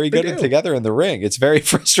were very good together in the ring. It's very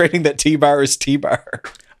frustrating that T-Bar is T-Bar.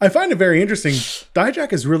 I find it very interesting.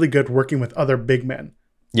 Dijak is really good working with other big men.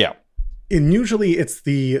 Yeah. And usually it's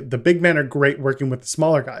the big men are great working with the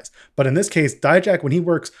smaller guys. But in this case, Dijak, when he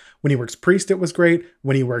works Priest, it was great.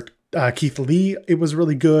 When he worked Keith Lee, it was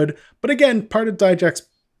really good. But again, part of Dijak's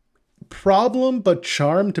problem, but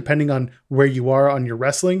charm, depending on where you are on your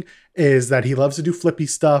wrestling, is that he loves to do flippy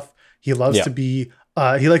stuff. He loves to be,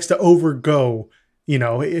 he likes to overgo,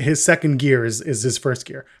 his second gear is his first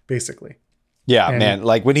gear, basically. Yeah, man.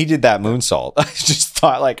 Like, when he did that moonsault, I just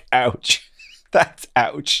thought, like, ouch. That's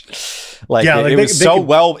ouch. Like, yeah, it was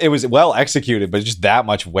it was well executed, but just that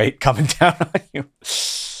much weight coming down on you.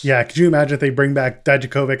 Yeah, could you imagine if they bring back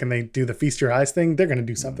Dijakovic and they do the Feast Your Eyes thing? They're going to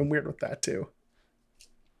do something weird with that too.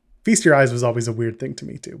 Feast Your Eyes was always a weird thing to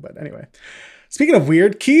me too, but anyway. Speaking of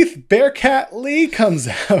weird, Keith Bearcat Lee comes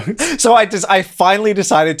out. So I finally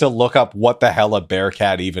decided to look up what the hell a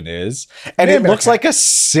bearcat even is, and it looks like a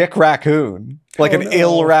sick raccoon, like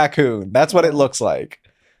ill raccoon. That's what it looks like.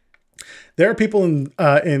 There are people in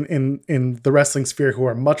the wrestling sphere who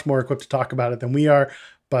are much more equipped to talk about it than we are.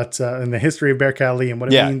 But in the history of Bearcat Lee and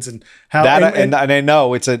what it means and how that and I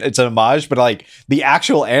know it's an homage, but like the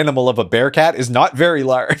actual animal of a bearcat is not very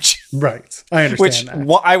large. Right, I understand.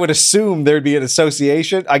 Which I would assume there'd be an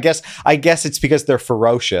association. I guess it's because they're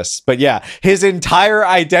ferocious. But yeah, his entire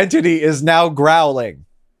identity is now growling.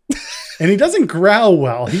 And he doesn't growl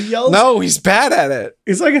well. He yells. No, he's bad at it.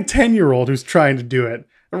 He's like a 10-year-old who's trying to do it.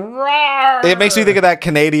 It makes me think of that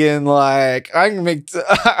Canadian, like, I can make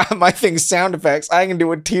my thing's sound effects. I can do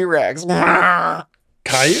a T-Rex.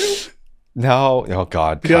 Caillou? No. Oh,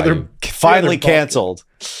 God. Finally canceled.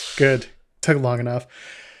 Good. Took long enough.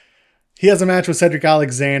 He has a match with Cedric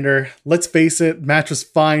Alexander. Let's face it, match was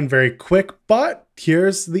fine, very quick. But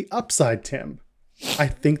here's the upside, Tim. I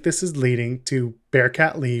think this is leading to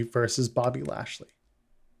Bearcat Lee versus Bobby Lashley.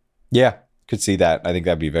 Yeah. Could see that. I think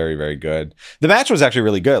that'd be very, very good. The match was actually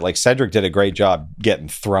really good. Like, Cedric did a great job getting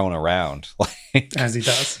thrown around. As he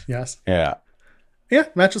does, yes. Yeah. Yeah,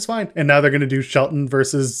 match was fine. And now they're going to do Shelton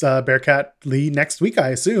versus Bearcat Lee next week, I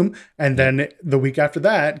assume. And then the week after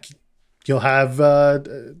that, you'll have,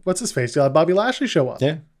 what's his face? You'll have Bobby Lashley show up.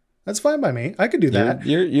 Yeah. That's fine by me. I could do that.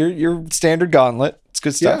 Your standard gauntlet. It's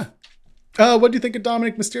good stuff. Yeah. What do you think of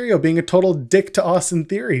Dominic Mysterio being a total dick to Austin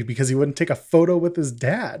Theory because he wouldn't take a photo with his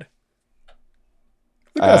dad?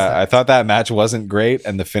 I thought that match wasn't great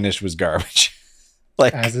and the finish was garbage.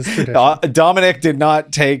 Like, as is tradition. Dominic did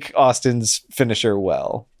not take Austin's finisher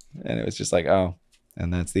well, and it was just like, oh,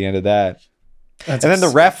 and that's the end of that. And then the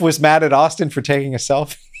ref was mad at Austin for taking a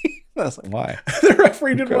selfie. I was like, why? The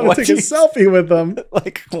referee didn't want to take a selfie with them.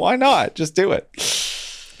 Like, why not? Just do it.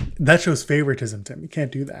 That shows favoritism, Tim. You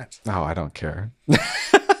can't do that. Oh, I don't care.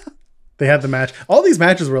 They had the match. All these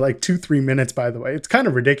matches were like 2-3 minutes, by the way. It's kind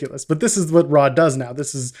of ridiculous, but this is what Raw does now.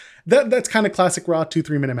 This is that's kind of classic Raw,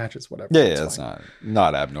 2-3 minute matches, whatever. Yeah, it's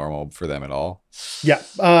not abnormal for them at all. Yeah.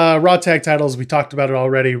 Raw tag titles, we talked about it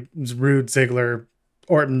already. It was Rude, Ziggler,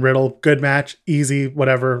 Orton, Riddle. Good match, easy,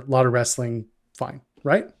 whatever. A lot of wrestling, fine,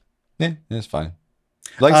 right? Yeah, it's fine.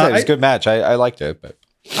 Like I said, it's a good match. I liked it, but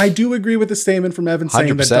I do agree with the statement from Evan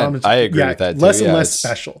saying that Dominic, I agree with that too. Less and less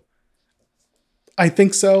special. I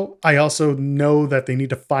think so. I also know that they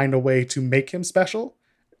need to find a way to make him special,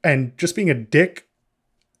 and just being a dick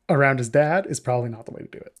around his dad is probably not the way to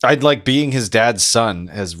do it. I'd like being his dad's son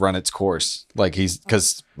has run its course. Like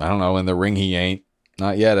because I don't know, in the ring he ain't,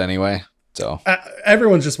 not yet anyway. So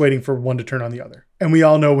everyone's just waiting for one to turn on the other, and we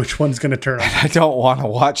all know which one's going to turn on. I don't want to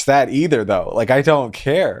watch that either, though. Like, I don't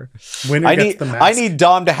care. Winner gets the mask. I need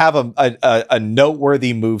Dom to have a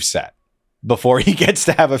noteworthy moveset before he gets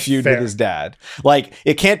to have a feud with his dad. Like,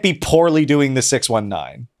 it can't be poorly doing the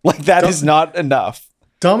 619. Like, that is not enough.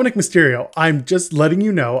 Dominic Mysterio, I'm just letting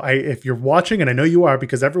you know, if you're watching, and I know you are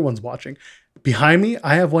because everyone's watching, behind me,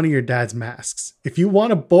 I have one of your dad's masks. If you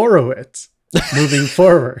want to borrow it moving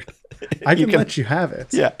forward, I can let you have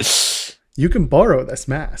it. Yeah. You can borrow this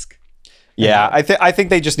mask. Yeah, I think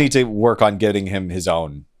they just need to work on getting him his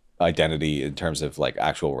own identity in terms of like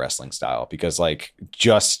actual wrestling style, because like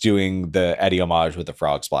just doing the Eddie homage with the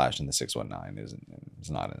frog splash and the 619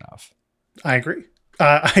 is not enough. I agree.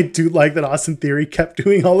 I do like that Austin Theory kept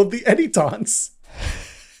doing all of the Eddie taunts.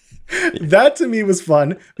 That to me was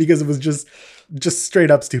fun because it was just straight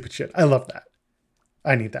up stupid shit. I love that.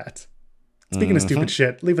 I need that. Speaking of stupid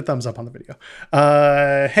shit, leave a thumbs up on the video.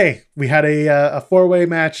 Hey, we had a 4-way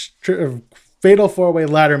match, fatal 4-way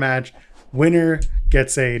ladder match. Winner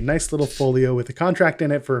gets a nice little folio with a contract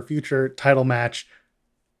in it for a future title match.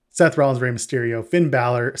 Seth Rollins, Rey Mysterio, Finn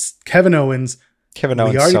Balor, Kevin Owens. Kevin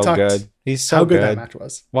Owens is so good. He's so how good. That match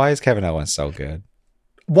was. Why is Kevin Owens so good?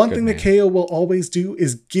 One thing that KO will always do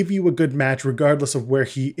is give you a good match regardless of where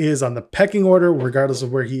he is on the pecking order, regardless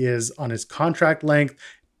of where he is on his contract length.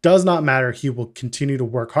 Does not matter. He will continue to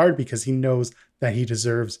work hard because he knows that he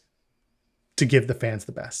deserves to give the fans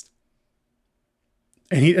the best.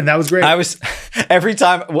 And that was great. I was every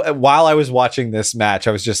time while I was watching this match,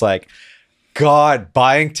 I was just like, God,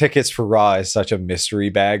 buying tickets for Raw is such a mystery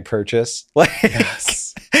bag purchase. Like,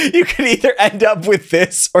 yes. You could either end up with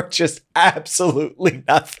this or just absolutely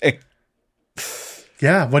nothing.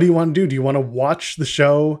 Yeah. What do you want to do? Do you want to watch the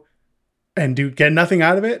show and get nothing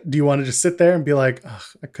out of it? Do you want to just sit there and be like,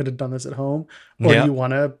 I could have done this at home? Or do you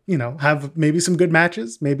want to, have maybe some good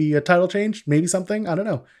matches, maybe a title change, maybe something? I don't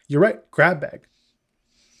know. You're right. Grab bag.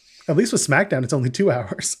 At least with SmackDown, it's only 2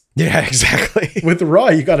 hours. Yeah, exactly. With Raw,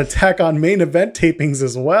 you got to tack on main event tapings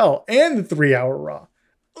as well and the 3-hour Raw.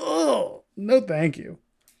 Oh, no, thank you.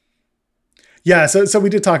 Yeah, so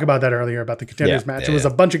we did talk about that earlier about the contenders match. It was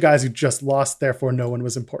a bunch of guys who just lost, therefore no one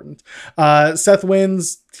was important. Seth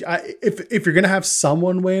wins. If you're gonna have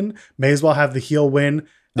someone win, may as well have the heel win.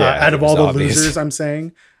 Out of all the losers, I'm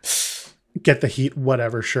saying, get the heat,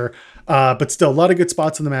 whatever, sure. But still, a lot of good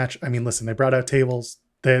spots in the match. I mean, listen, they brought out tables.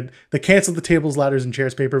 They canceled the tables, ladders, and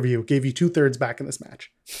chairs pay-per-view. Gave you 2/3 back in this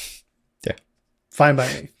match. Yeah, fine by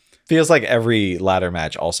me. Feels like every ladder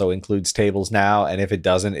match also includes tables now, and if it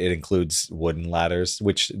doesn't, it includes wooden ladders,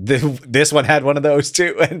 which this one had one of those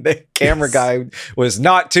too, and the camera guy was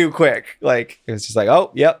not too quick. Like, it was just like,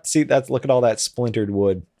 oh, yep, see, look at all that splintered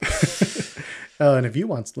wood. And if you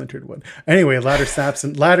want splintered wood. Anyway, ladders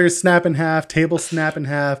snap in half, tables snap in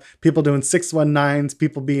half, people doing 619s,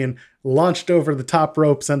 people being launched over the top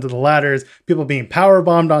ropes onto the ladders, people being power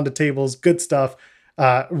bombed onto tables, good stuff.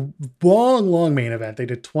 Long main event. They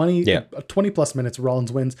did 20 plus minutes.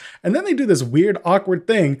 Rollins wins, and then they do this weird, awkward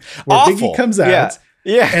thing where Biggie comes out,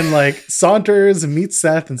 and like saunters and meets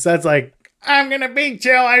Seth, and Seth's like, "I'm gonna beat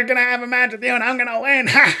you. I'm gonna have a match with you, and I'm gonna win."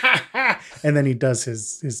 And then he does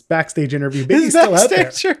his backstage interview. Biggie's still out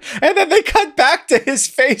there, and then they cut back to his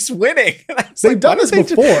face winning. They've done this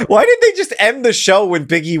before. Why didn't they just end the show when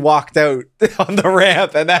Biggie walked out on the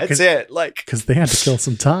ramp and that's it? Like, because they had to kill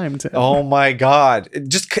some time. Oh my God!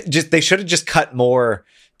 Just they should have just cut more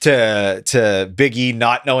to Biggie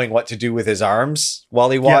not knowing what to do with his arms while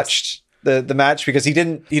he watched the match, because he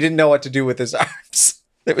didn't know what to do with his arms.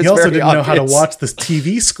 He also didn't know how to watch this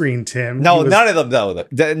TV screen, Tim. No, none of them though.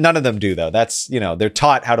 None of them do though. That's, they're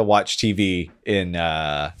taught how to watch TV in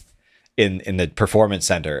the performance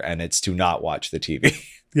center, and it's to not watch the TV.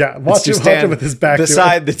 Yeah, watch it with his back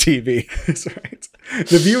beside the TV. That's right.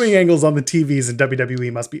 The viewing angles on the TVs in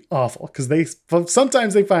WWE must be awful because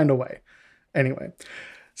sometimes they find a way. Anyway,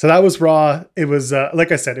 so that was Raw. It was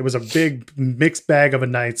like I said, it was a big mixed bag of a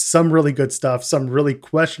night. Some really good stuff, some really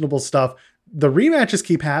questionable stuff. The rematches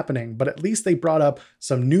keep happening, but at least they brought up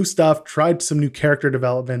some new stuff, tried some new character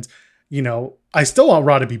development. I still want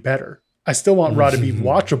Raw to be better. I still want Raw to be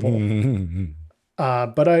watchable.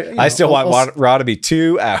 But I still want Raw to be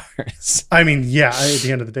 2 hours. I mean, yeah, at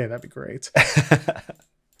the end of the day, that'd be great.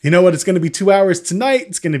 You know what? It's going to be 2 hours tonight.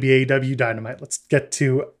 It's going to be AEW Dynamite. Let's get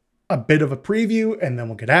to a bit of a preview, and then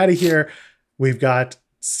we'll get out of here. We've got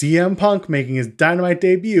CM Punk making his Dynamite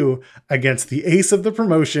debut against the ace of the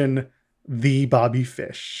promotion, the Bobby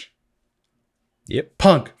Fish. Yep.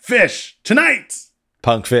 Punk Fish tonight.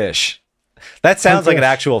 Punk Fish. That sounds like an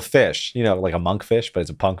actual fish, like a monkfish, but it's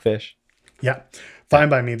a punk fish. Yeah. Fine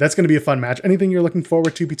by me. That's going to be a fun match. Anything you're looking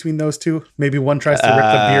forward to between those two? Maybe one tries to rip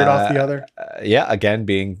the beard off the other. Yeah. Again,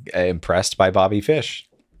 being impressed by Bobby Fish.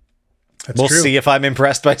 We'll see if I'm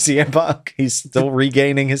impressed by CM Punk. He's still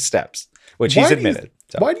regaining his steps, which he's admitted.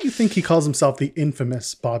 Why do you think he calls himself the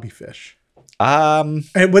infamous Bobby Fish? And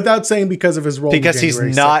without saying because of his role, because he's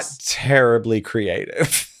not terribly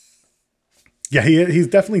creative. Yeah, he's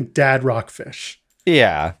definitely dad rock fish.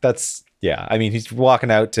 Yeah, I mean, he's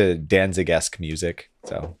walking out to Danzig-esque music.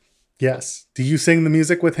 So yes, do you sing the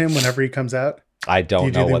music with him whenever he comes out? I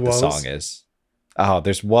don't know what the song is. Oh,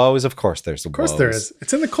 there's woes. Of course, there's the woes. Of course, there is.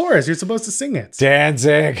 It's in the chorus. You're supposed to sing it.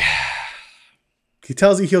 Danzig. He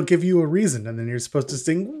tells you he'll give you a reason, and then you're supposed to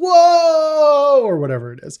sing "Whoa" or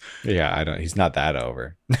whatever it is. Yeah, I don't. He's not that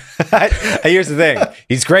over. Here's the thing: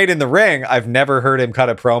 he's great in the ring. I've never heard him cut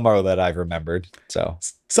a promo that I've remembered. So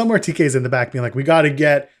somewhere TK's in the back being like, "We got to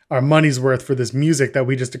get our money's worth for this music that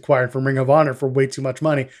we just acquired from Ring of Honor for way too much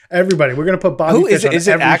money. Everybody, we're gonna put Bobby who Fish is it? on Is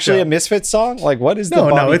it every actually show." a Misfits song? Like, what is the No,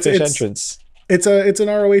 Bobby it's Fish entrance? It's an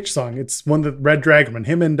ROH song. It's one that Red Dragon,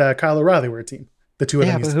 him and Kyle O'Reilly were a team. The two of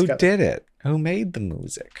them. Yeah, used but it who together. did it? Who made the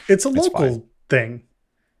music? It's a It's local fine. thing.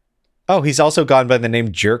 Oh, he's also gone by the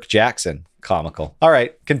name Jerk Jackson. Comical. All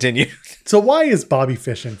right, continue. So why is Bobby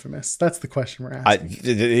Fish infamous? That's the question we're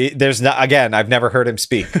asking. There's not. Again, I've never heard him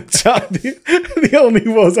speak. So the only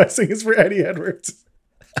woes I sing is for Eddie Edwards.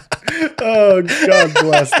 Oh, God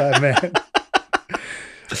bless that man.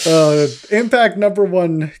 Impact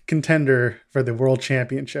 #1 contender for the World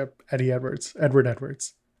Championship, Edward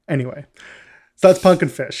Edwards. Anyway, so that's Punk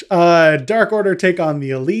and Fish. Dark Order take on the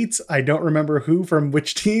Elites. I don't remember who from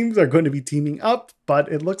which teams are going to be teaming up, but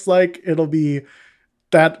it looks like it'll be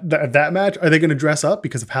that match. Are they going to dress up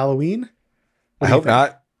because of Halloween? I hope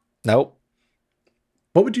not. Nope.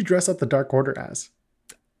 What would you dress up the Dark Order as?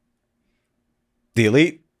 The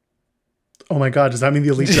Elite. Oh my God, does that mean the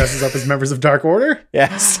Elite dresses up as members of Dark Order?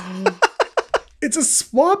 Yes. It's a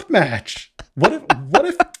swap match. What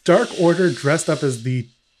if Dark Order dressed up as the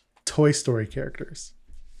Toy Story characters?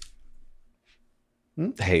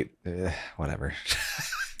 Hey, whatever.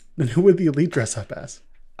 Then who would the Elite dress up as?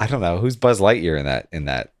 I don't know. Who's Buzz Lightyear in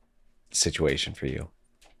that situation for you?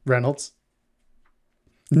 Reynolds?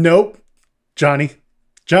 Nope. Johnny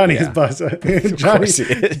is Buzz. course he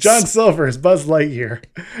is. John Silver is Buzz Lightyear.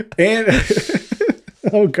 And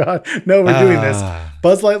oh God, no, we're doing this.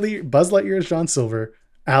 Buzz Lightyear is John Silver.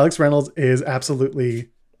 Alex Reynolds is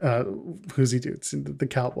absolutely who's he do? It's the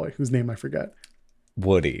cowboy whose name I forget.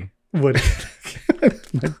 Woody. Woody.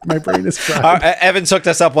 my brain is fried. Evans hooked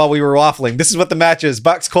us up while we were waffling. This is what the match is: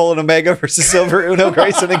 Bucks, Cole, and Omega versus Silver, Uno,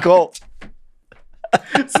 Grayson, and Colt.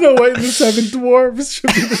 Snow White and the Seven Dwarves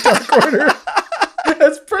should be the Dark Order.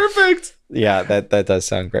 That's perfect. Yeah, that does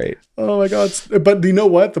sound great. Oh my God. But you know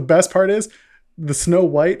what? The best part is the Snow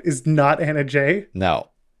White is not Anna Jay. No,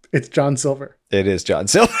 It's John Silver. it is John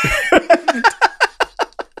Silver.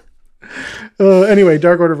 Anyway,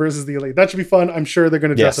 Dark Order versus the Elite. That should be fun. I'm sure they're going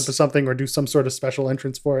to dress Yes. up as something or do some sort of special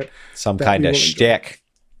entrance for it. Some That kind we of will enjoy. shtick.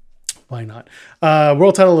 Why not?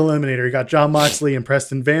 World title eliminator. You got Jon Moxley and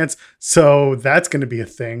Preston Vance. So that's going to be a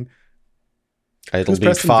thing. It'll Who's be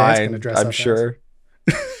Preston Vance fine. gonna dress up I'm as? sure.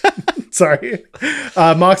 Sorry.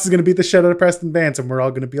 Mox is going to beat the shit out of Preston Vance, and we're all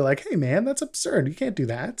going to be like, hey, man, that's absurd. You can't do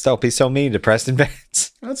that. Don't be so mean to Preston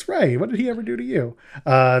Vance. That's right. What did he ever do to you?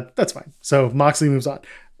 That's fine. So Moxley moves on.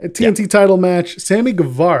 A TNT title match. Sammy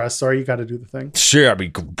Guevara. Sorry, you got to do the thing.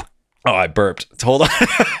 Oh, I burped. Hold on.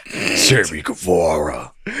 Sammy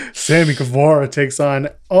Guevara. Sammy Guevara takes on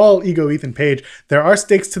All Ego Ethan Page. There are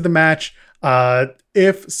stakes to the match.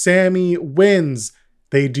 If Sammy wins,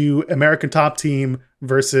 they do American Top Team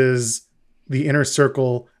versus the Inner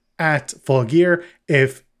Circle at Full Gear.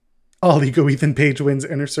 If All Ego Ethan Page wins,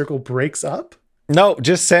 Inner Circle breaks up. No,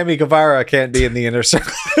 just Sammy Guevara can't be in the Inner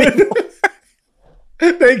Circle.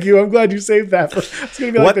 Thank you. I'm glad you saved that. It's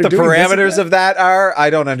gonna be like What they're the doing this parameters again. of that are, I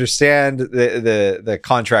don't understand. The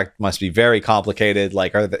contract must be very complicated.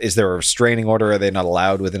 Like, is there a restraining order? Are they not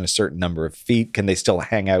allowed within a certain number of feet? Can they still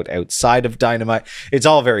hang out outside of Dynamite? It's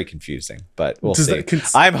all very confusing, but we'll see.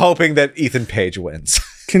 I'm hoping that Ethan Page wins.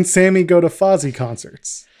 Can Sammy go to Fozzy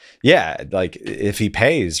concerts? Yeah, like if he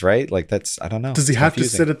pays, right? Like that's, I don't know. Does he It's have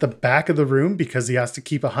confusing. to sit at the back of the room because he has to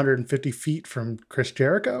keep 150 feet from Chris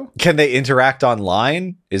Jericho? Can they interact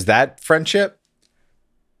online? Is that friendship?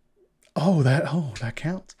 That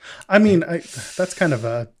counts. I mean, that's kind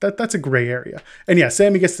of that's a gray area. And yeah,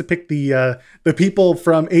 Sammy gets to pick the people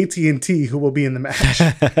from AT&T who will be in the match.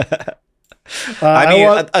 I mean,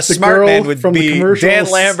 want a the smart girl man would from the be commercials.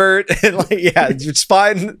 Dan Lambert. And like, yeah, just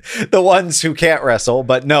find the ones who can't wrestle.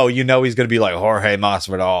 But no, he's going to be like Jorge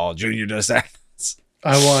Masvidal, Junior Dos Santos.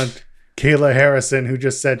 I want Kayla Harrison, who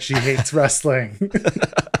just said she hates wrestling.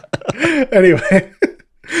 Anyway,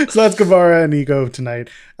 so that's Guevara and Ego tonight.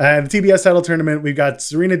 And the TBS title tournament, we've got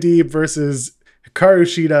Serena Deeb versus Hikaru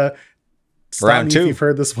Shida. Stop Round me 2. if you've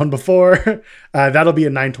heard this one before. That'll be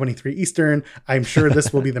at 9:23 Eastern. I'm sure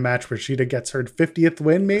this will be the match where Shida gets her 50th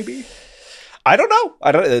win, maybe. I don't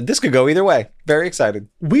know. This could go either way. Very excited.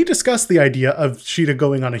 We discussed the idea of Shida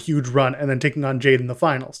going on a huge run and then taking on Jade in the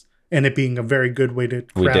finals, and it being a very good way to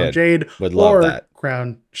We crown did. Jade Would love or that.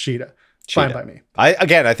 crown Shida. Fine Shida. by me.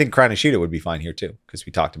 I think Crown and Shida would be fine here too, because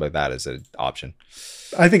we talked about that as an option.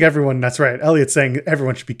 I think everyone, that's right. Elliot's saying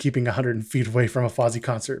everyone should be keeping 100 feet away from a Fozzy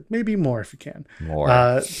concert. Maybe more if you can. More.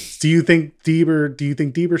 Do you think Deeb or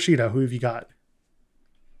Shida? Who have you got?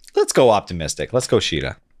 Let's go optimistic. Let's go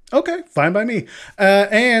Shida. Okay, fine by me.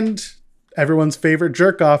 And everyone's favorite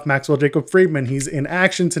jerk off, Maxwell Jacob Friedman. He's in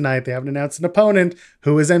action tonight. They haven't announced an opponent.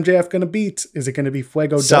 Who is MJF going to beat? Is it going to be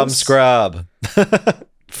Fuego Dos? Some scrub.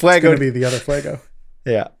 It's going to be the other Fuego.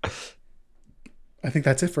 Yeah. I think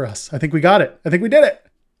that's it for us. I think we got it. I think we did it.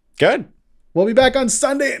 Good. We'll be back on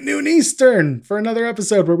Sunday at noon Eastern for another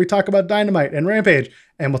episode where we talk about Dynamite and Rampage,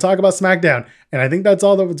 and we'll talk about SmackDown. And I think that's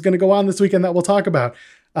all that's going to go on this weekend that we'll talk about.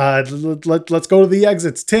 Let's go to the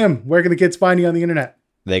exits. Tim, where can the kids find you on the internet?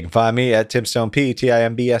 They can find me at TimStoneP,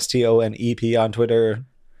 TimbStonep on Twitter.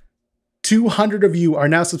 200 of you are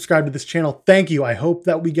now subscribed to this channel. Thank you. I hope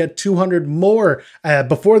that we get 200 more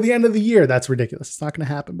before the end of the year. That's ridiculous. It's not going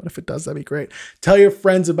to happen, but if it does, that'd be great. Tell your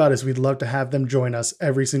friends about us. We'd love to have them join us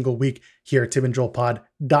every single week here at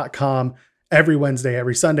timandjoelpod.com. Every Wednesday,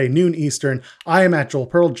 every Sunday, noon Eastern. I am at Joel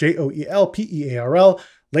Pearl, JoelPearl.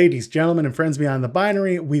 Ladies, gentlemen, and friends beyond the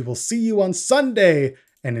binary, we will see you on Sunday,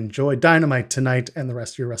 and enjoy Dynamite tonight and the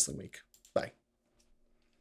rest of your wrestling week.